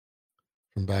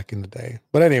from back in the day.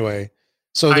 But anyway,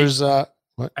 so there's what?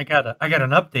 I got an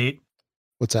update.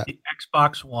 What's that? The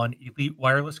Xbox One Elite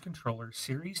Wireless Controller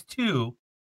Series 2,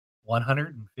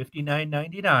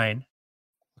 $159.99.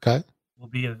 Okay.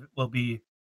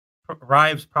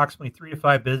 Arrives approximately 3 to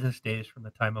 5 business days from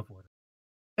the time of order.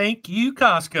 Thank you,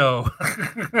 Costco.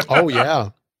 Oh yeah.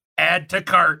 Add to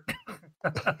cart.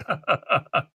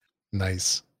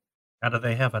 Nice. Now, do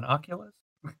they have an Oculus?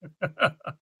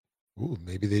 Ooh,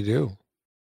 maybe they do.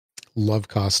 Love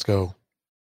Costco.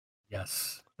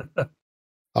 Yes.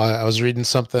 I was reading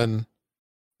something,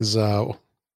 is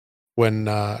when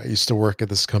I used to work at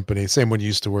this company, same one you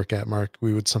used to work at, Mark,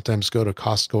 we would sometimes go to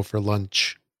Costco for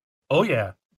lunch. Oh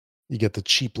yeah. You get the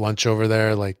cheap lunch over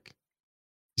there, like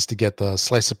used to get the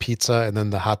slice of pizza and then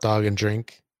the hot dog and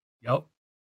drink. Yep.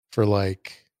 For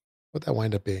like, what'd that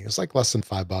wind up being? It's like less than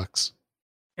 $5.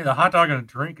 Yeah, the hot dog and a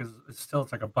drink is it's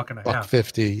like $1.50.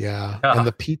 $1.50, yeah. And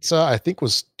the pizza, I think,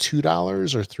 was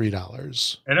 $2 or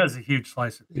 $3. It is a huge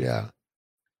slice of pizza. Yeah.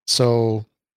 So,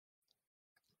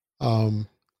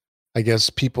 I guess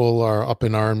people are up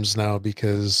in arms now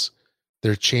because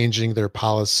they're changing their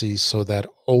policy so that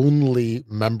only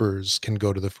members can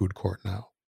go to the food court now.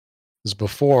 Because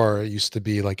before, it used to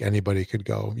be like anybody could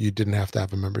go. You didn't have to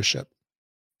have a membership.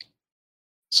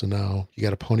 So now you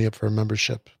got to pony up for a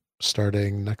membership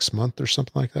starting next month or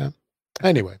something like that.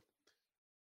 Anyway,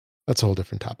 that's a whole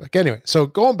different topic. Anyway, so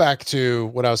going back to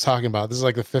what I was talking about, this is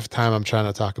like the 5th time I'm trying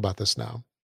to talk about this now.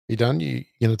 You done? You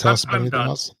gonna tell us about anything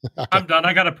else? Okay. I'm done.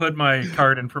 I got to put my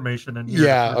card information in here.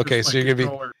 Yeah. Okay. So you're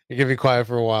gonna be quiet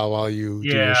for a while you do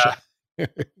your shot.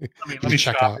 let me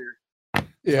check out here.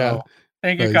 Yeah. So,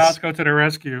 thank you, Costco, to the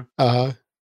rescue.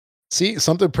 See,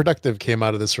 something productive came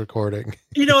out of this recording.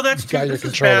 That's true. This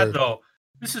is bad though.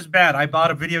 This is bad. I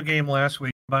bought a video game last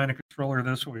week. I'm buying a controller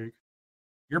this week.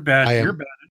 You're bad. You're bad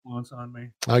influence on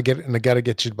me. I got to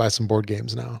get you to buy some board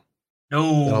games now.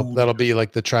 No, that'll be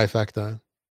like the trifecta.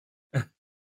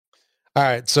 All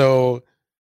right, so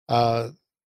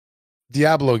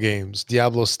Diablo games,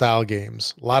 Diablo style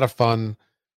games, a lot of fun.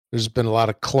 There's been a lot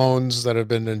of clones that have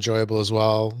been enjoyable as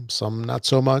well. Some not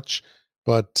so much,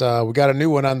 but we got a new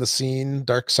one on the scene,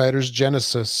 Darksiders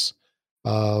Genesis.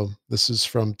 This is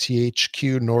from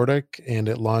THQ Nordic, and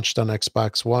it launched on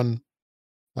Xbox One.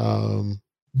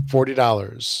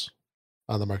 $40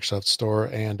 on the Microsoft Store,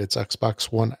 and it's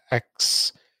Xbox One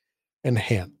X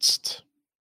enhanced.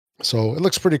 So it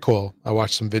looks pretty cool. I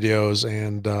watched some videos,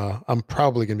 and I'm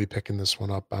probably going to be picking this one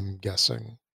up, I'm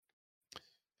guessing.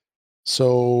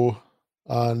 So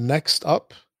next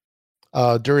up,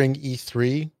 during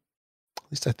E3, at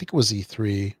least I think it was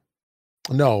E3.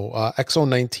 No,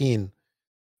 XO19,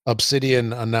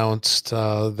 Obsidian announced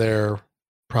their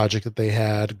project that they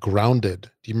had, Grounded.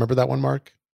 Do you remember that one,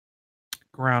 Mark?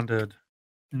 Grounded.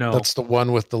 No. That's the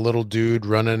one with the little dude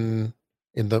running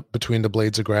between the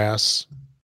blades of grass.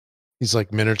 He's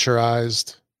like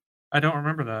miniaturized. I don't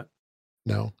remember that.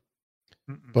 No.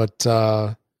 Mm-mm. But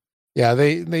yeah,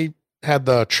 they had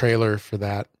the trailer for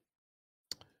that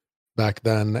back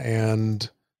then, and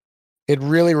it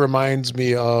really reminds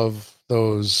me of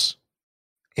those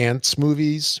Ants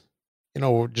movies,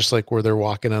 just like where they're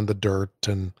walking on the dirt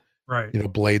and, Right.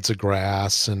 blades of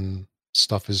grass and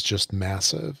stuff is just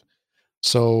massive.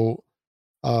 So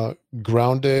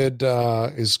Grounded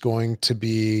is going to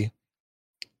be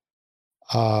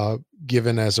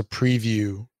given as a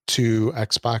preview to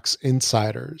Xbox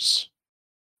insiders.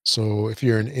 So if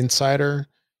you're an insider,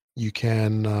 you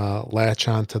can latch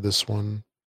on to this one.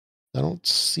 I don't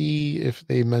see if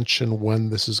they mention when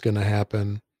this is going to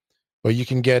happen, but you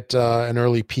can get an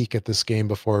early peek at this game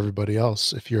before everybody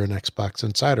else if you're an Xbox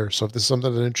insider. So if this is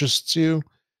something that interests you,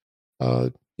 uh,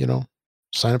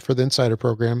 sign up for the insider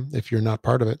program if you're not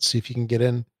part of it. See if you can get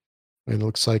in. And it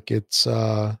looks like it's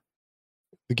the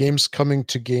game's coming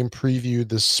to game preview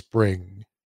this spring.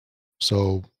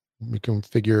 So we can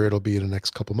figure it'll be in the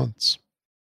next couple months.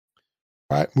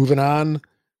 All right, moving on.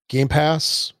 Game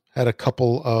Pass had a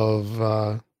couple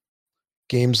of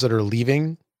games that are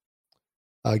leaving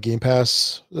Game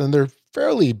Pass, and they're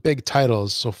fairly big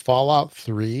titles. So Fallout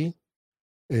 3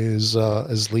 is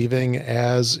leaving,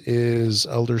 as is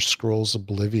Elder Scrolls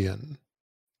Oblivion.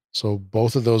 So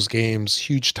both of those games,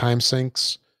 huge time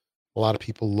sinks. A lot of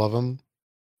people love them,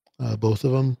 both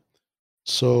of them.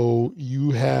 So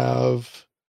you have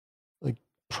like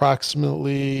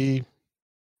approximately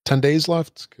 10 days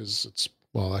left, because it's,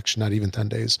 well, actually not even 10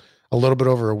 days, a little bit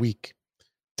over a week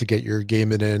to get your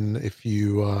game in if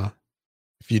you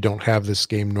don't have this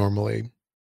game normally.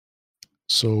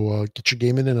 So get your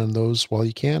game in on those while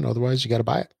you can. Otherwise, you got to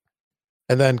buy it.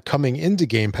 And then coming into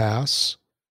Game Pass,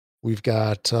 we've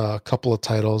got a couple of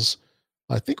titles.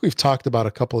 I think we've talked about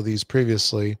a couple of these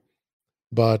previously,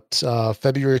 but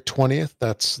February 20th,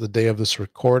 that's the day of this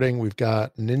recording, we've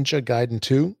got Ninja Gaiden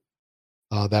 2.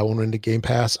 That one into Game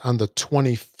Pass on the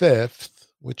 25th.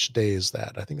 Which day is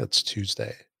that? I think that's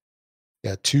Tuesday.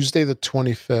 Yeah, Tuesday the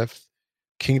 25th.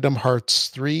 Kingdom Hearts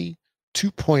 3,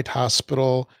 2 Point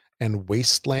Hospital, and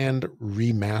Wasteland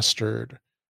Remastered.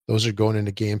 Those are going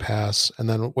into Game Pass. And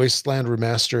then Wasteland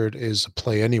Remastered is a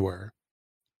Play Anywhere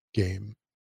game.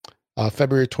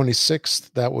 February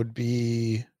 26th, that would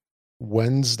be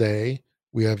Wednesday.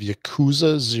 We have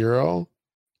Yakuza 0.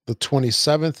 The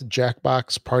 27th,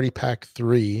 Jackbox Party Pack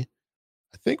 3.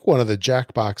 I think one of the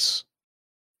Jackbox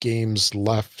games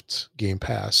left Game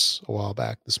Pass a while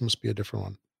back. This must be a different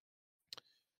one.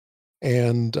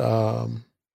 And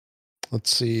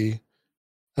let's see.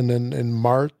 And then in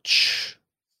March,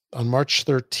 on March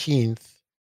 13th,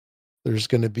 there's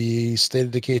going to be State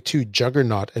of Decay 2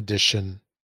 Juggernaut Edition.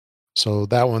 So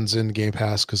that one's in Game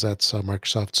Pass because that's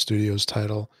Microsoft Studios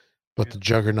title. But the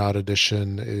Juggernaut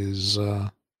Edition is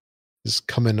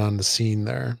coming on the scene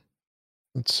there.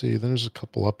 Let's see. There's a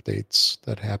couple updates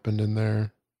that happened in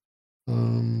there.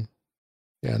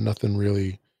 Yeah, nothing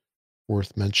really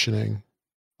worth mentioning.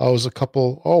 Oh, there's a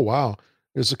couple. Oh, wow.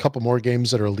 There's a couple more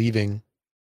games that are leaving.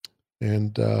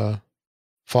 And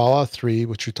Fallout 3,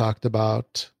 which we talked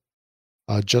about.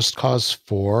 Just Cause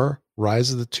 4,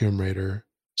 Rise of the Tomb Raider,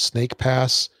 Snake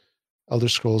Pass, Elder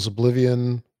Scrolls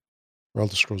Oblivion, or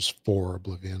Elder Scrolls 4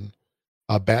 Oblivion.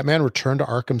 Batman Return to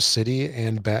Arkham City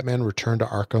and Batman Return to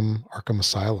Arkham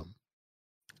Asylum.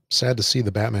 Sad to see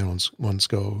the Batman ones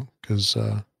go, because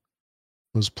I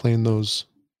was playing those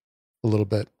a little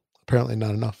bit. Apparently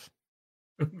not enough.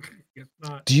 Guess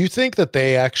not. Do you think that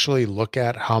they actually look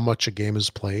at how much a game is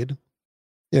played?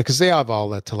 Yeah, because they have all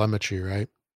that telemetry, right?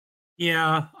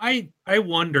 Yeah, I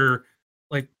wonder,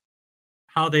 like,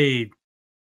 how they,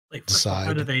 like, first of all,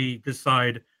 how do Decide. they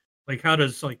decide? Like, how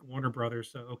does, like, Warner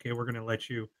Brothers say, okay, we're going to let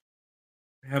you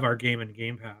have our game in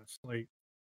Game Pass? Like,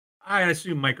 I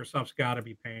assume Microsoft's got to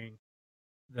be paying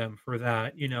them for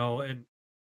that, and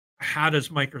how does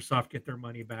Microsoft get their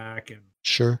money back? And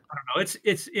Sure. I don't know.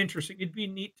 It's interesting. It'd be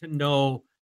neat to know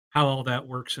how all that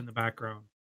works in the background.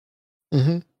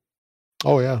 Mm-hmm.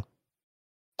 Oh, yeah.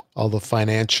 All the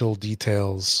financial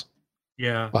details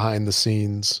Yeah. behind the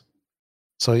scenes.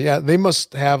 So, yeah, they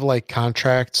must have like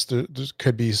contracts. There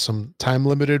could be some time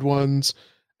limited ones.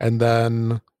 And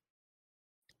then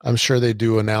I'm sure they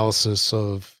do analysis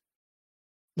of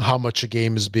how much a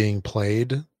game is being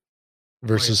played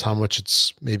versus how much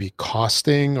it's maybe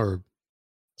costing, or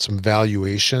some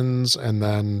valuations. And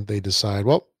then they decide,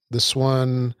 well, this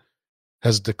one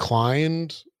has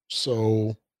declined,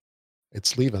 so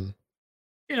it's leaving.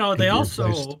 They Can be replaced.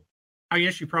 also, I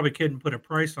guess you probably couldn't put a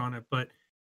price on it, but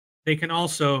they can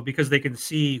also, because they can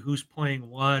see who's playing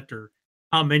what, or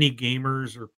how many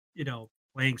gamers are,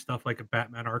 playing stuff like a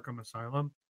Batman Arkham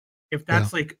Asylum. If Yeah.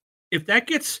 that's like, if that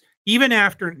gets, even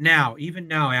now,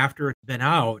 after it's been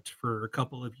out for a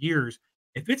couple of years,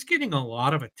 if it's getting a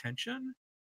lot of attention,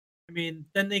 I mean,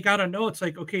 then they got to know, it's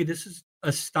like, okay, this is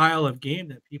a style of game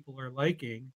that people are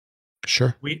liking,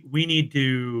 Sure. we need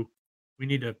to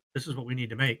this is what we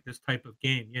need to make, this type of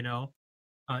game, you know.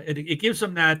 It gives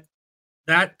them that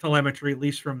telemetry, at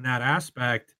least from that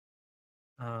aspect,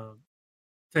 um,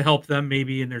 to help them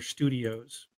maybe in their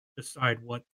studios decide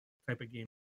what type of game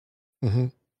Hmm.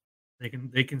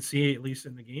 they can see, at least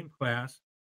in the game class,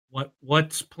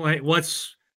 what's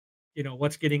what's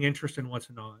getting interest and what's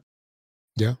not.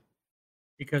 Yeah.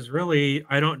 Because really,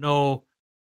 I don't know,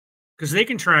 because they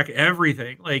can track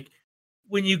everything. Like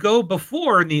when you go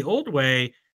before in the old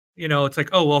way, it's like,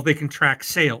 oh well, they can track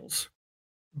sales,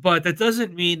 but that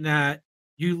doesn't mean that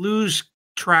you lose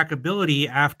trackability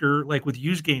after, like with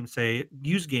used games, they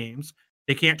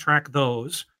can't track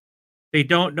those. They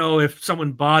don't know if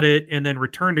someone bought it and then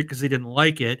returned it because they didn't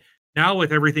like it. Now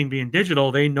with everything being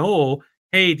digital, they know,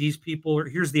 hey, these people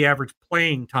here's the average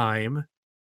playing time.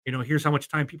 Here's how much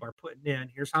time people are putting in.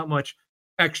 Here's how much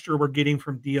extra we're getting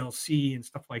from DLC and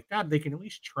stuff like that. They can at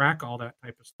least track all that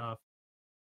type of stuff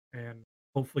and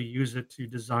hopefully use it to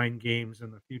design games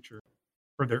in the future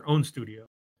for their own studio.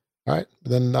 All right.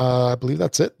 Then I believe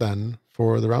that's it then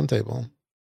for the roundtable.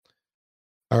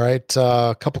 All right.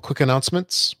 A couple quick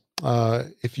announcements.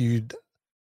 If you'd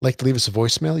like to leave us a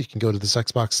voicemail, you can go to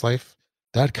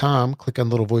thisxboxlife.com, click on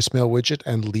the little voicemail widget,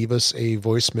 and leave us a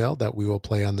voicemail that we will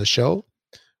play on the show.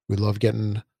 We love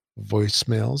getting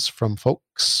voicemails from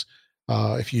folks.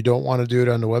 If you don't want to do it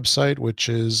on the website, which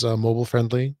is mobile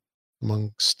friendly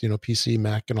amongst PC,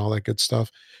 Mac, and all that good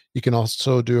stuff, you can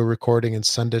also do a recording and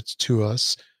send it to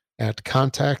us at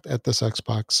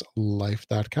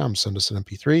contact@thisxboxlife.com. Send us an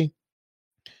MP3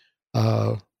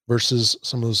 versus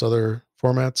some of those other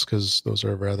formats, because those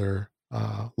are rather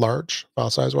large file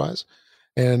size wise.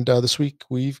 And this week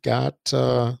we've got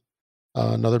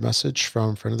another message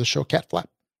from friend of the show, Cat Flap.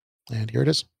 And here it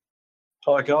is.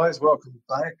 Hi guys, welcome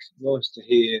back. Nice to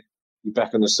hear you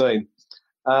back on the scene.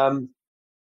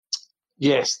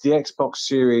 Yes, the Xbox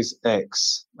Series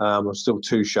X. I'm still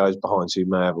 2 shows behind, so you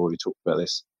may have already talked about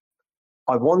this.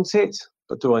 I want it,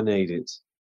 but do I need it?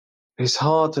 It's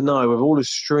hard to know. With all the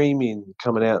streaming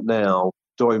coming out now,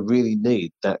 do I really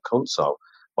need that console?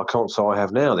 My console I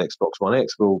have now, the Xbox One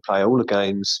X, will play all the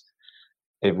games.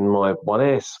 Even my One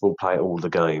S will play all the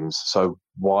games. So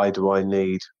why do I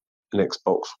need an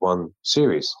Xbox One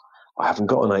Series? I haven't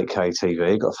got an 8K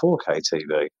TV, I've got a 4K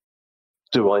TV.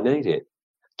 Do I need it?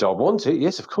 Do I want it?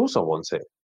 Yes, of course I want it.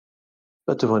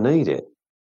 But do I need it?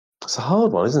 It's a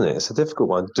hard one, isn't it? It's a difficult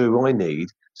one. Do I need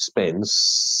to spend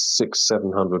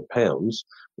 £600-700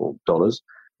 or dollars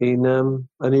in a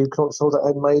new console that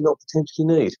I may not potentially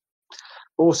need?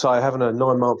 Also, having a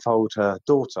 9-month-old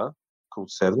daughter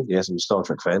called Seven. Yes, I'm a Star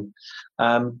Trek fan.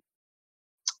 The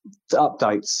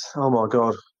updates. Oh my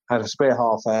God. Had a spare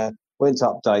half hour. Went to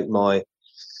update my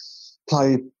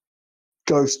play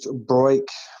Ghost Break,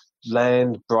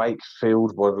 Land Break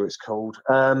Field, whatever it's called.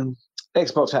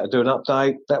 Xbox had to do an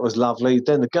update. That was lovely.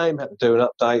 Then the game had to do an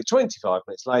update. 25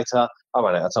 minutes later, I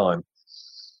ran out of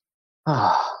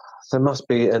time. There must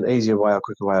be an easier way or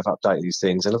quicker way of updating these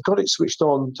things. And I've got it switched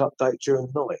on to update during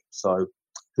the night. So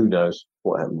who knows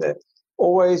what happened there.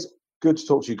 Always good to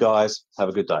talk to you guys. Have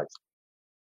a good day.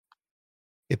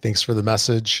 Hey, thanks for the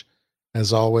message.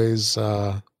 As always,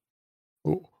 what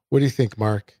do you think,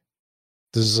 Mark?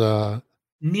 Does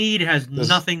need has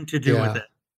nothing to do with it.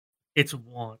 It's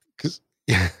want.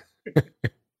 Yeah.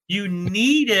 You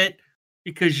need it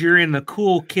because you're in the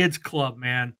cool kids club,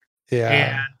 man. Yeah.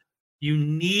 And you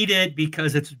need it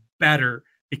because it's better,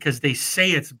 because they say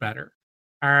it's better.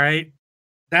 All right.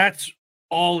 That's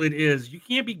all it is. You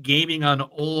can't be gaming on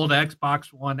old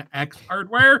Xbox One X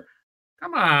hardware.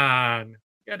 Come on.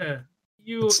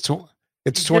 It's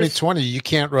 2020. You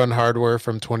can't run hardware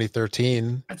from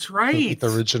 2013. That's right.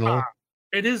 The original.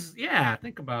 It is. Yeah.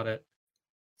 Think about it.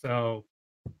 So,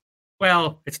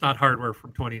 well, it's not hardware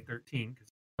from 2013 because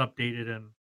it's updated.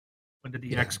 And when did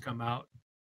the X come out?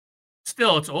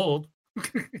 Still, it's old. A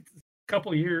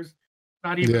couple of years.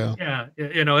 Not even. Yeah.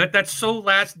 That's so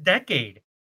last decade.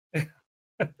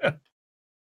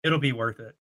 It'll be worth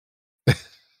it.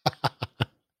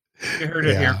 You heard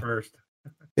it here first.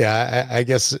 Yeah, I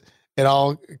guess it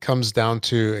all comes down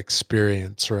to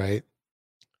experience, right?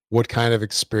 What kind of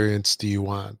experience do you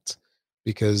want?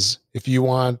 Because if you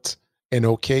want an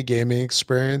okay gaming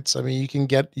experience, I mean, you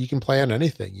can play on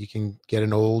anything. You can get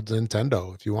an old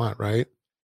Nintendo if you want, right?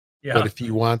 Yeah. But if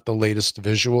you want the latest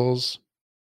visuals,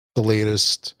 the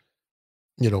latest,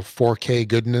 4K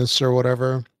goodness or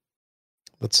whatever,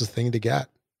 that's the thing to get.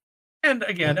 And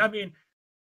again, I mean,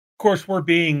 of course, we're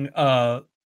being a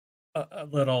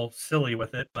little silly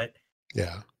with it, but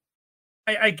yeah,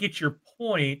 I get your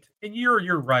point, and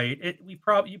you're right. You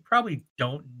probably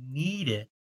don't need it,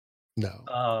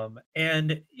 No.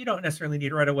 and you don't necessarily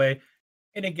need it right away.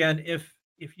 And again, if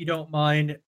you don't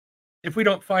mind, if we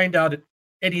don't find out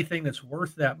anything that's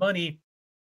worth that money,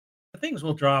 the things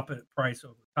will drop in price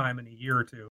over time in a year or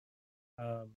two.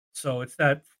 So it's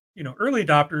that early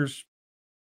adopters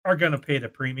are going to pay the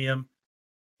premium,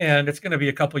 and it's going to be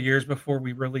a couple years before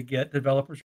we really get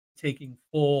developers taking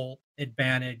full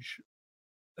advantage,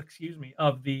 excuse me,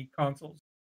 of the consoles.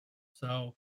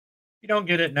 So you don't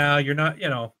get it now, you're not,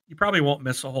 you probably won't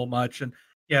miss a whole much. And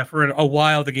yeah, for a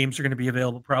while, the games are going to be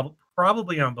available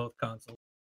probably on both consoles.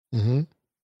 Mm-hmm.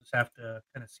 Just have to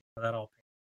kind of see how that all.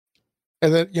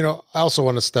 And then, I also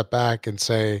want to step back and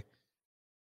say,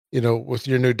 with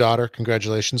your new daughter,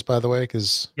 congratulations, by the way,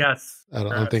 because Yes, I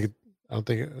don't think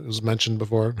it was mentioned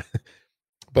before.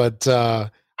 But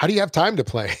how do you have time to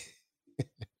play?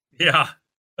 Yeah.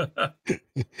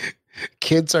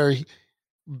 Kids are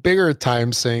bigger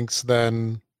time sinks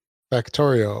than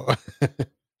Factorio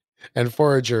and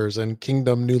Foragers and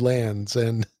Kingdom New Lands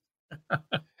and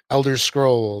Elder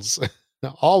Scrolls,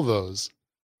 all those,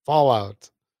 Fallout.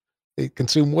 They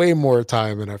consume way more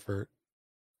time and effort,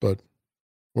 but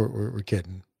we're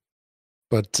kidding.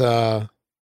 But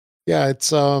yeah,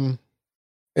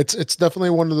 it's definitely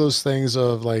one of those things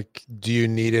of like, do you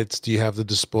need it? Do you have the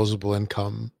disposable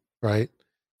income, right?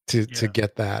 To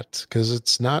get that? Because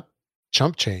it's not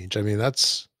chump change. I mean,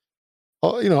 that's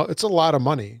it's a lot of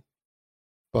money,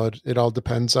 but it all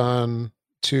depends on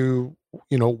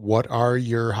what are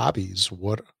your hobbies?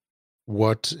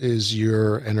 What is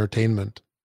your entertainment?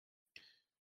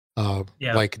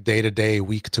 Like day to day,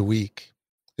 week to week.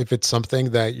 If it's something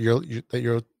that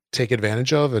you'll take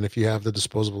advantage of, and if you have the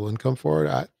disposable income for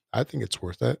it, I think it's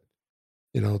worth it.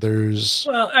 There's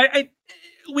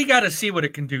we got to see what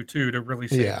it can do too to really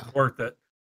say it's worth it.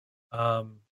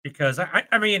 Because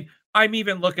I mean, I'm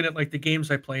even looking at like the games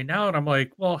I play now, and I'm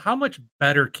like, well, how much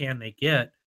better can they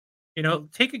get?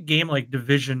 Take a game like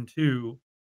Division 2.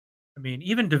 I mean,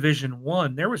 even Division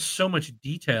 1, there was so much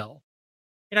detail.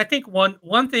 And I think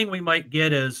one thing we might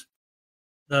get is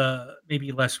the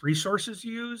maybe less resources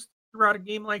used throughout a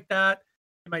game like that.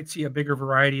 You might see a bigger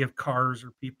variety of cars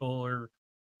or people or,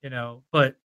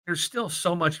 but there's still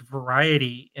so much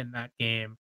variety in that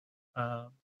game.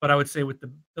 But I would say with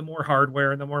the more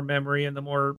hardware and the more memory and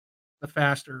the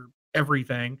faster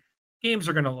everything, games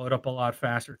are going to load up a lot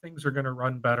faster. Things are going to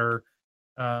run better.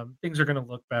 Things are going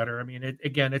to look better. I mean,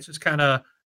 it's just kind of,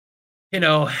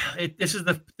 this is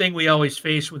the thing we always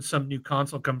face when some new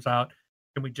console comes out.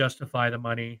 Can we justify the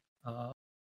money? I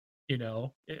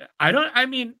want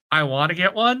to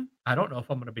get one. I don't know if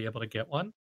I'm going to be able to get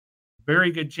one.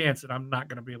 Very good chance that I'm not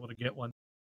going to be able to get one.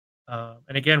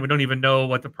 And again, we don't even know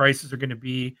what the prices are going to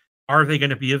be. Are they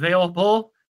going to be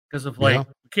available? Because of we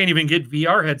can't even get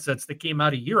VR headsets that came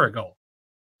out a year ago.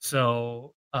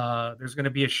 So there's going to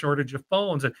be a shortage of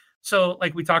phones. And so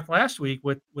like we talked last week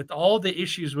with all the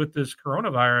issues with this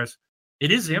coronavirus,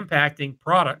 it is impacting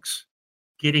products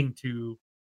getting to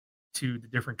the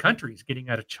different countries, getting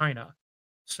out of China.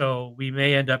 So we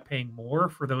may end up paying more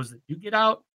for those that do get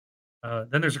out.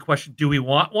 Then there's a question: do we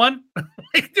want one?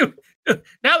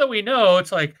 Now that we know,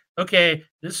 it's like, okay,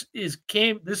 this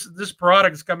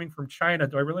product is coming from China.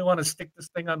 Do I really want to stick this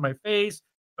thing on my face?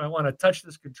 Do I want to touch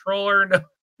this controller,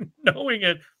 knowing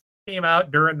it came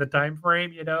out during the time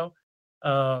frame?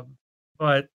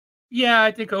 But yeah,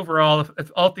 I think overall,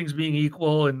 if all things being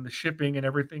equal and the shipping and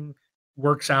everything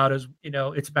works out as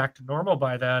it's back to normal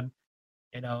by then,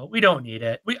 we don't need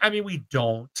it. We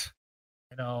don't.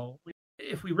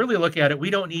 If we really look at it,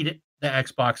 we don't need the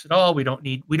Xbox at all. We don't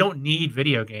need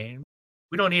video games.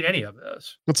 We don't need any of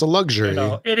this. It's a luxury.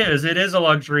 It is a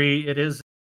luxury.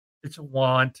 It's a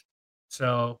want.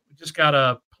 So we just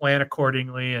gotta plan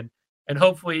accordingly, and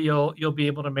hopefully you'll be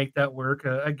able to make that work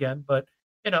again. But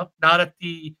not at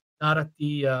the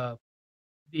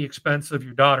expense of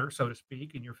your daughter, so to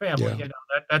speak, and your family. Yeah.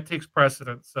 That takes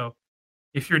precedence. So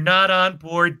if you're not on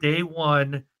board day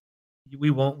one, we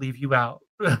won't leave you out.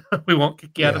 We won't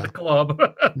kick you out of the club.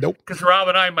 Nope. Because Rob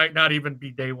and I might not even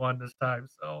be day one this time.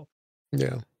 So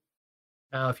yeah.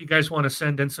 Now, if you guys want to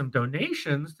send in some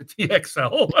donations to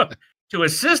TXL to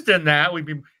assist in that,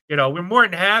 we're more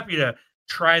than happy to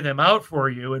try them out for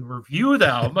you and review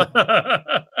them.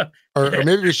 or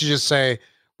maybe we should just say,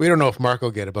 we don't know if Mark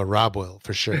will get it, but Rob will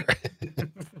for sure.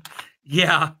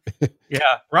 Yeah.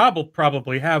 Rob will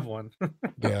probably have one.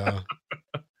 Yeah.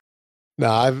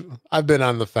 No, I've been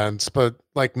on the fence, but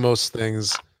like most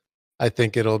things, I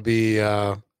think it'll be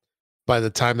by the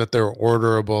time that they're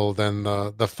orderable, then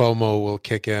the FOMO will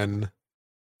kick in,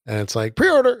 And it's like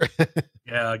pre-order.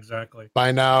 Yeah, exactly.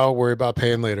 Buy now, worry about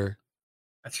paying later.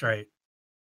 That's right.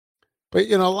 But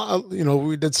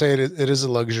we did say it is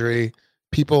a luxury.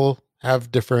 People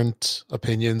have different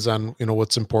opinions on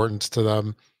what's important to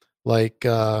them. Like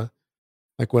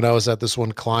when I was at this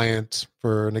one client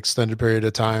for an extended period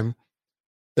of time,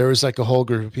 there was like a whole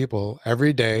group of people.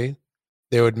 Every day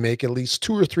they would make at least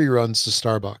 2 or 3 runs to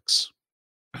Starbucks.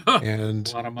 And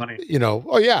a lot of money.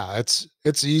 oh yeah,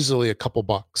 it's easily a couple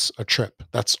bucks a trip.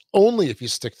 That's only if you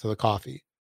stick to the coffee.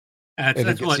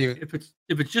 That's what if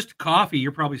it's just coffee,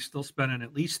 you're probably still spending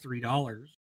at least $3.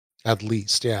 At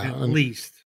least, yeah. At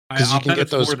least. Because you can get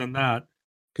those more than that.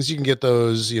 Because you can get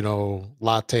those,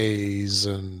 lattes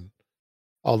and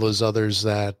all those others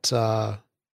that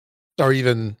are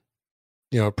even,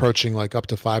 approaching like up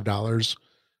to $5,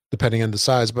 depending on the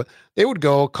size. But they would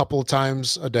go a couple of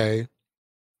times a day,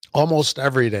 almost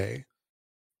every day.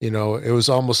 It was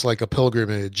almost like a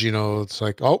pilgrimage. It's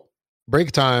like, oh,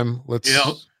 break time. Let's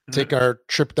take our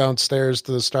trip downstairs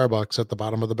to the Starbucks at the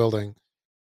bottom of the building.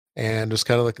 And it's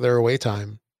kind of like their away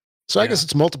time. So I guess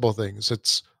it's multiple things.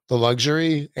 It's the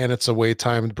luxury and it's away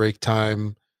time, break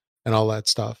time, and all that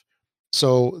stuff.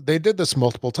 So they did this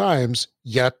multiple times,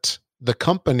 yet the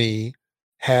company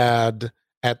had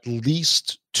at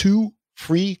least 2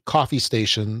 free coffee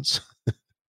stations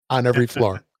on every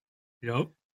floor. Yep.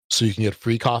 So you can get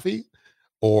free coffee,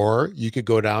 or you could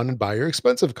go down and buy your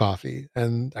expensive coffee,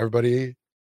 and everybody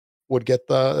would get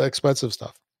the expensive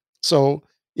stuff. So,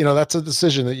 that's a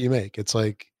decision that you make. It's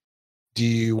like, do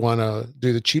you want to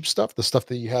do the cheap stuff, the stuff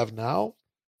that you have now,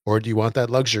 or do you want that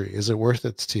luxury? Is it worth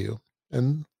it to you?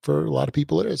 And for a lot of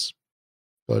people, it is.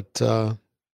 But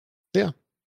yeah.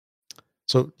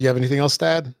 So, do you have anything else to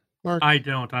add, Mark? I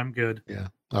don't. I'm good. Yeah.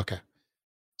 Okay.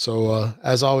 So,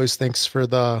 as always, thanks for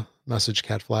the message,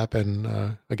 Cat Flap,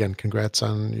 and again, congrats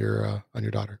on your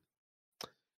daughter.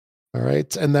 All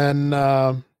right, and then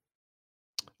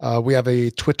we have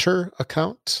a Twitter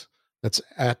account that's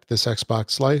at This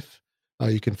Xbox Life.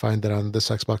 You can find that on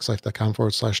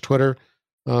thisxboxlife.com/Twitter.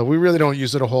 We really don't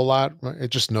use it a whole lot. It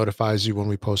just notifies you when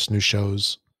we post new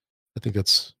shows. I think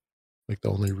it's like the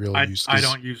only real use. I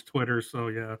don't use Twitter, so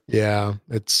yeah. Yeah,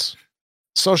 it's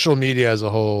social media as a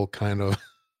whole, kind of.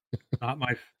 Not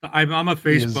my. I'm a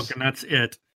Facebook, and that's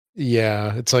it.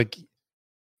 Yeah, it's like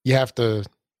you have to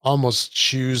almost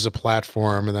choose a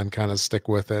platform and then kind of stick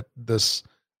with it. This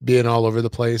being all over the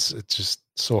place, it's just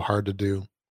so hard to do.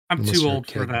 I'm too old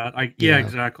for that. Yeah,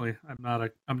 exactly. I'm not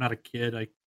a kid. I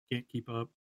can't keep up.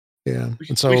 Yeah. We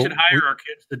should hire our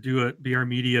kids to do it, be our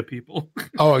media people.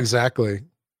 Oh, exactly.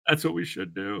 That's what we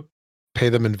should do. Pay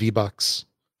them in V-Bucks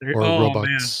or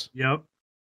Robux. Man. Yep.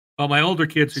 Well, my older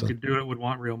kids who could do it would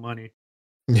want real money.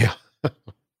 Yeah.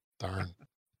 Darn.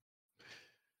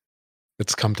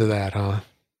 It's come to that, huh?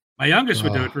 My youngest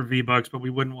would do it for V-Bucks, but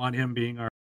we wouldn't want him being our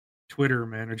Twitter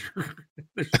manager.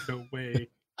 There's no way.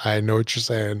 I know what you're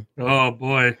saying. Oh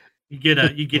boy. You get a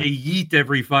yeet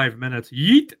every 5 minutes.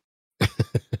 Yeet.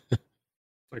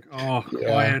 Like,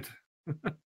 quiet.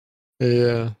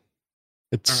 Yeah.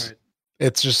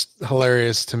 It's just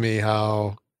hilarious to me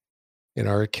how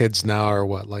our kids now are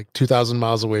what, like 2,000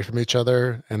 miles away from each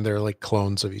other, and they're like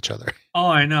clones of each other. Oh,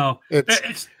 I know.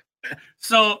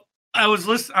 So I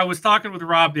was talking with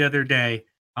Rob the other day,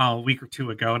 a week or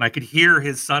 2 ago, and I could hear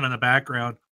his son in the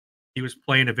background. He was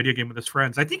playing a video game with his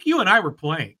friends. I think you and I were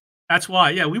playing. That's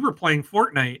why. Yeah, we were playing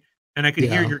Fortnite, and I could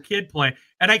hear your kid play.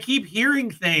 And I keep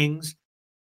hearing things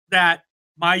that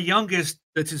my youngest,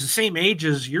 that's the same age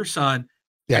as your son.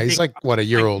 Yeah, he's like what, a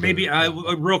year older. Maybe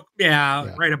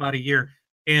right about a year.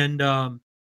 And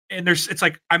it's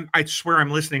like I swear I'm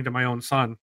listening to my own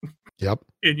son. Yep.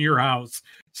 In your house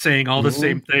saying all the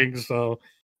same things. So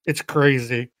it's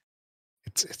crazy.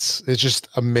 It's just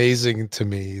amazing to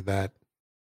me that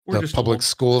the public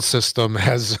school system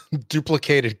has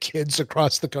duplicated kids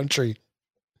across the country,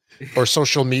 or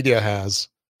social media has.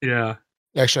 Yeah.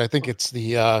 Actually, I think it's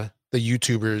the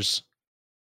YouTubers.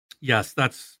 Yes,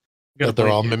 that's that they're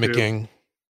all mimicking.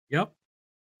 Yep.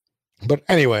 But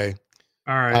anyway,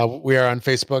 all right. We are on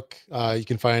Facebook. You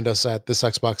can find us at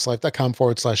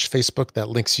thisxboxlife.com/Facebook. That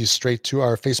links you straight to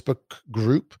our Facebook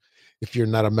group. If you're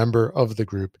not a member of the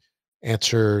group,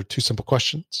 answer 2 simple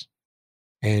questions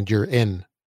and you're in.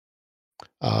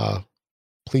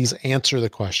 Please answer the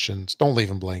questions. Don't leave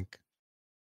them blank.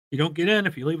 You don't get in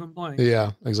if you leave them blank.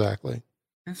 Yeah, exactly.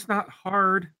 It's not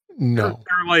hard. No,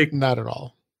 they're like not at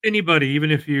all. Anybody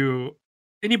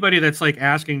that's like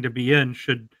asking to be in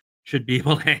should be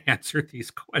able to answer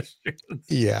these questions.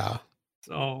 Yeah.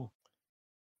 So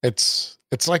it's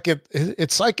like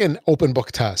an open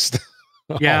book test.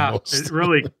 Yeah, it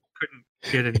really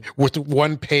Kidding. with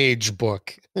 1-page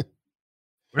book. We're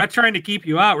not trying to keep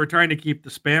you out. We're trying to keep the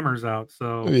spammers out.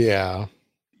 So Yeah.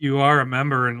 you are a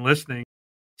member and listening,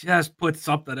 just put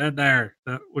something in there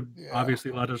that would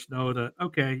obviously let us know that,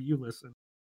 okay, you listen.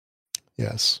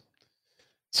 Yes.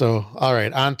 So, all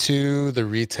right, on to the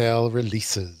retail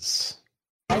releases.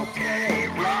 Okay,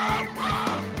 Rob,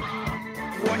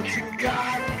 what you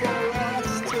got for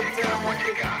us today? What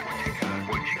you got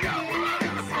for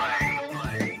us to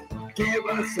play? Give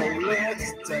us a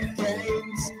list of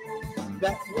games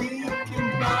that we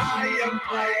can buy and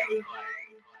play.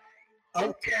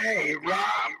 Okay,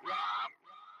 Rob.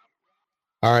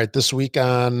 All right, this week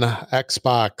on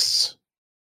Xbox,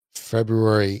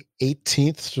 February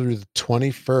 18th through the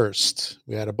 21st,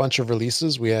 we had a bunch of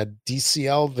releases. We had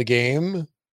DCL the game.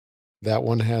 That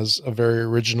one has a very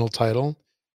original title,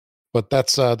 but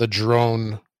that's the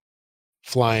drone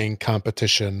flying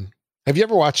competition. Have you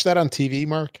ever watched that on TV,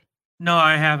 Mark? No,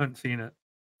 I haven't seen it.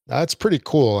 That's pretty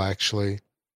cool, actually.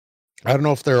 I don't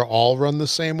know if they're all run the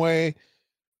same way,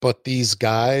 but these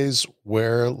guys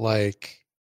wear like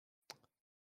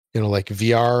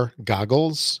VR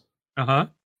goggles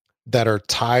that are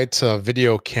tied to a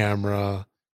video camera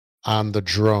on the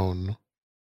drone,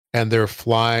 and they're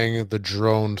flying the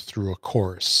drone through a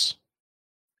course.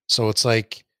 So it's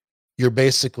like you're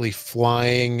basically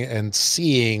flying and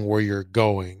seeing where you're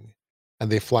going,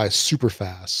 and they fly super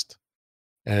fast.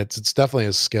 And it's definitely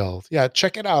a skill. Yeah,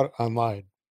 check it out online.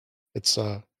 It's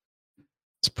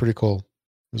pretty cool.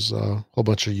 There's a whole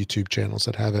bunch of YouTube channels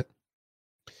that have it.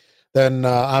 Then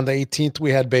on the 18th,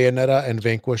 we had Bayonetta and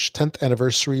Vanquish 10th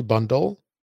anniversary bundle.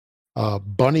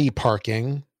 Bunny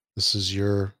Parking. This is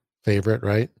your favorite,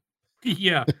 right?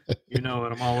 Yeah, you know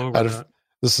it. I'm all over that.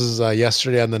 This is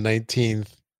yesterday on the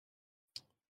 19th,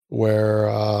 where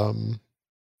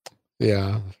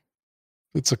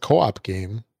it's a co-op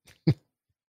game.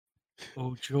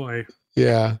 Oh joy.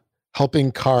 Yeah.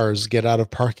 Helping cars get out of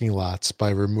parking lots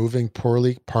by removing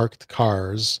poorly parked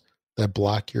cars that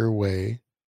block your way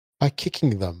by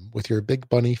kicking them with your big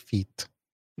bunny feet.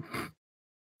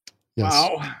 Yes.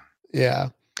 Wow. Yeah.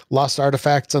 Lost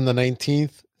Artifacts on the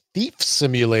 19th. Thief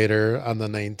Simulator on the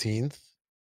 19th.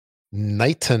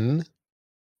 Knighton.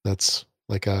 That's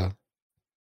like a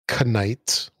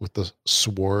knight with the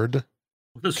sword.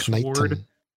 With a sword?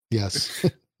 Yes.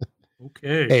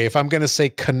 Okay. Hey, if I'm going to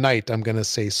say knight, I'm going to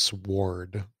say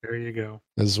sword. There you go.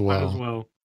 As well. Might as well.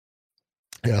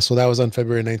 Yeah, so that was on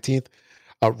February 19th.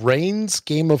 Reigns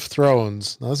Game of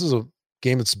Thrones. Now, this is a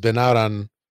game that's been out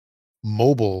on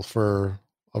mobile for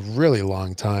a really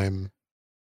long time.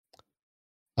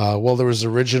 Well, there was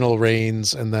original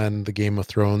Reigns and then the Game of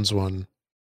Thrones one.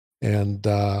 And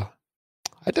I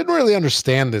didn't really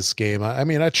understand this game. I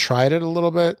mean, I tried it a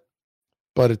little bit,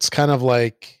 but it's kind of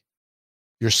like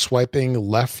you're swiping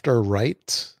left or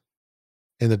right,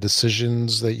 and the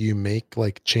decisions that you make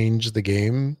like change the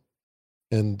game.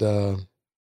 And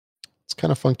it's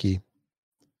kind of funky.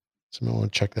 So I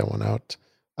want to check that one out.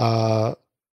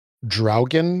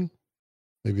 Draugen,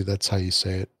 maybe that's how you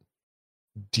say it.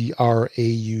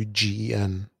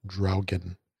 Draugen,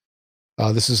 Draugen.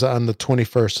 This is on the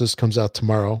 21st. This comes out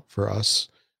tomorrow for us.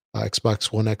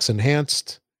 Xbox One X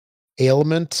Enhanced.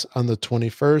 Ailment on the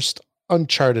 21st.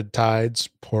 Uncharted Tides,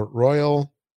 Port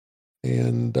Royal.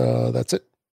 And that's it.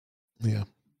 Yeah.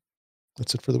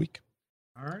 That's it for the week.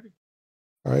 Alrighty.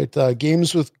 All right.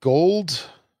 Games with Gold.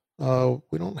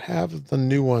 We don't have the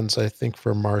new ones, I think,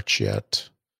 for March yet.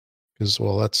 Because,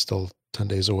 well, that's still 10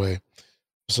 days away.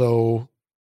 So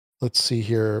let's see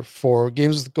here. For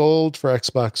Games with Gold for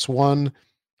Xbox One,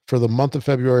 for the month of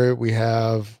February, we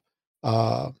have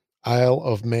Isle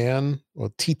of Man, or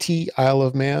TT Isle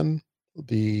of Man,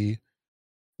 the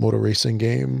motor racing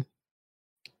game.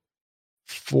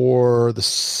 For the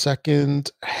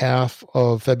second half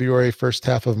of February, first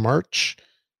half of March,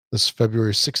 this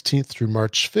February 16th through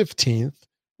March 15th,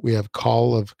 we have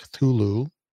Call of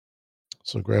Cthulhu.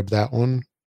 So grab that one.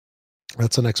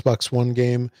 That's an Xbox One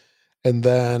game. And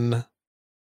then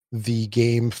the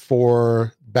game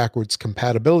for backwards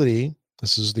compatibility,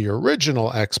 this is the original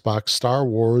Xbox, Star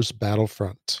Wars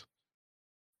Battlefront.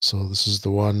 So this is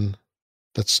the one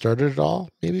that started it all,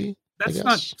 maybe? That's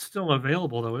not still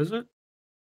available, though, is it?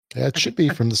 Yeah, it should be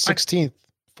from the 16th,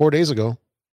 4 days ago.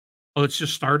 Oh, it's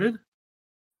just started?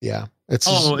 Yeah. This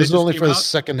is only for the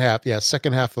second half. Yeah,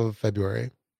 second half of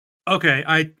February. Okay,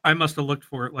 I must have looked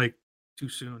for it like too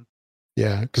soon.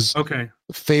 Yeah, because okay,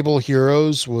 Fable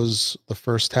Heroes was the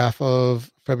first half of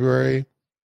February,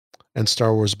 and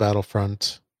Star Wars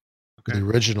Battlefront, the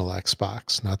original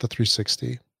Xbox, not the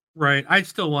 360. Right. I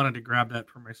still wanted to grab that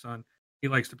for my son. He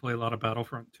likes to play a lot of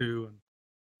Battlefront too.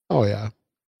 And Oh yeah,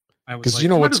 I was because like, you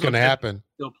know might what's as well going to just happen.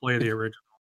 still play the original.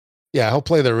 Yeah, he'll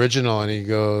play the original, and he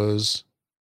goes,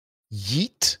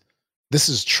 "Yeet, this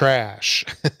is trash."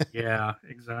 Yeah,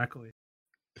 exactly.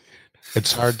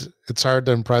 It's hard. It's hard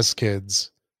to impress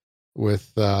kids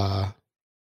with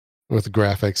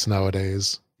graphics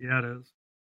nowadays. Yeah, it is.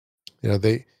 You know,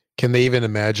 they even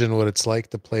imagine what it's like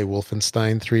to play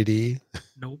Wolfenstein 3D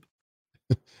Nope.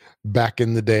 back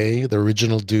in the day, the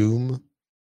original Doom,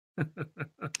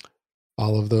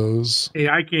 all of those. Hey,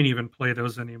 I can't even play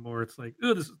those anymore. It's like,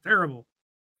 oh, this is terrible.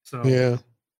 So Yeah.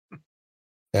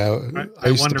 Yeah,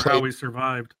 I wonder how we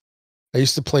survived. I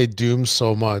used to play Doom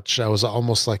so much. I was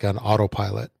almost like on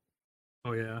autopilot.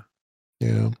 Oh yeah.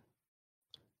 Yeah.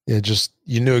 Yeah, just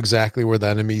you knew exactly where the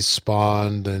enemies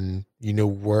spawned and you knew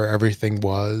where everything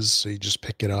was. So you just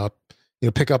pick it up,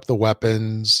 pick up the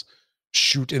weapons,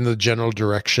 shoot in the general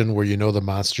direction where you know the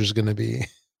monster's gonna be.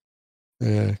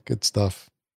 Yeah, good stuff.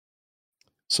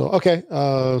 So okay,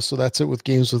 so that's it with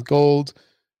Games with Gold.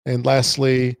 And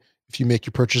lastly, if you make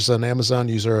your purchase on Amazon,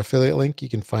 use our affiliate link. You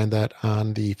can find that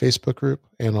on the Facebook group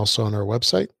and also on our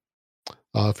website.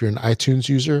 If you're an iTunes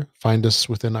user, find us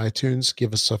within iTunes,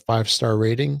 give us a 5-star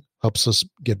rating, helps us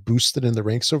get boosted in the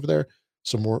ranks over there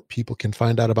so more people can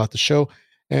find out about the show.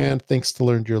 And thanks to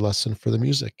Learned Your Lesson for the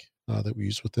music that we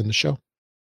use within the show. All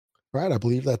right, I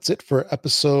believe that's it for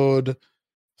episode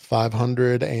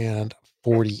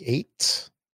 548.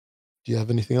 Do you have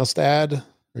anything else to add?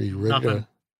 Are you ready to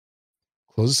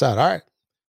close this out? All right.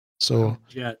 So,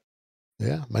 Jet.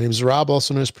 Yeah, my name is Rob,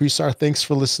 also known as Prestar. Thanks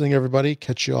for listening, everybody.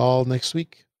 Catch you all next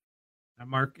week. I'm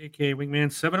Mark, aka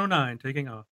Wingman 709, taking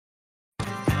off.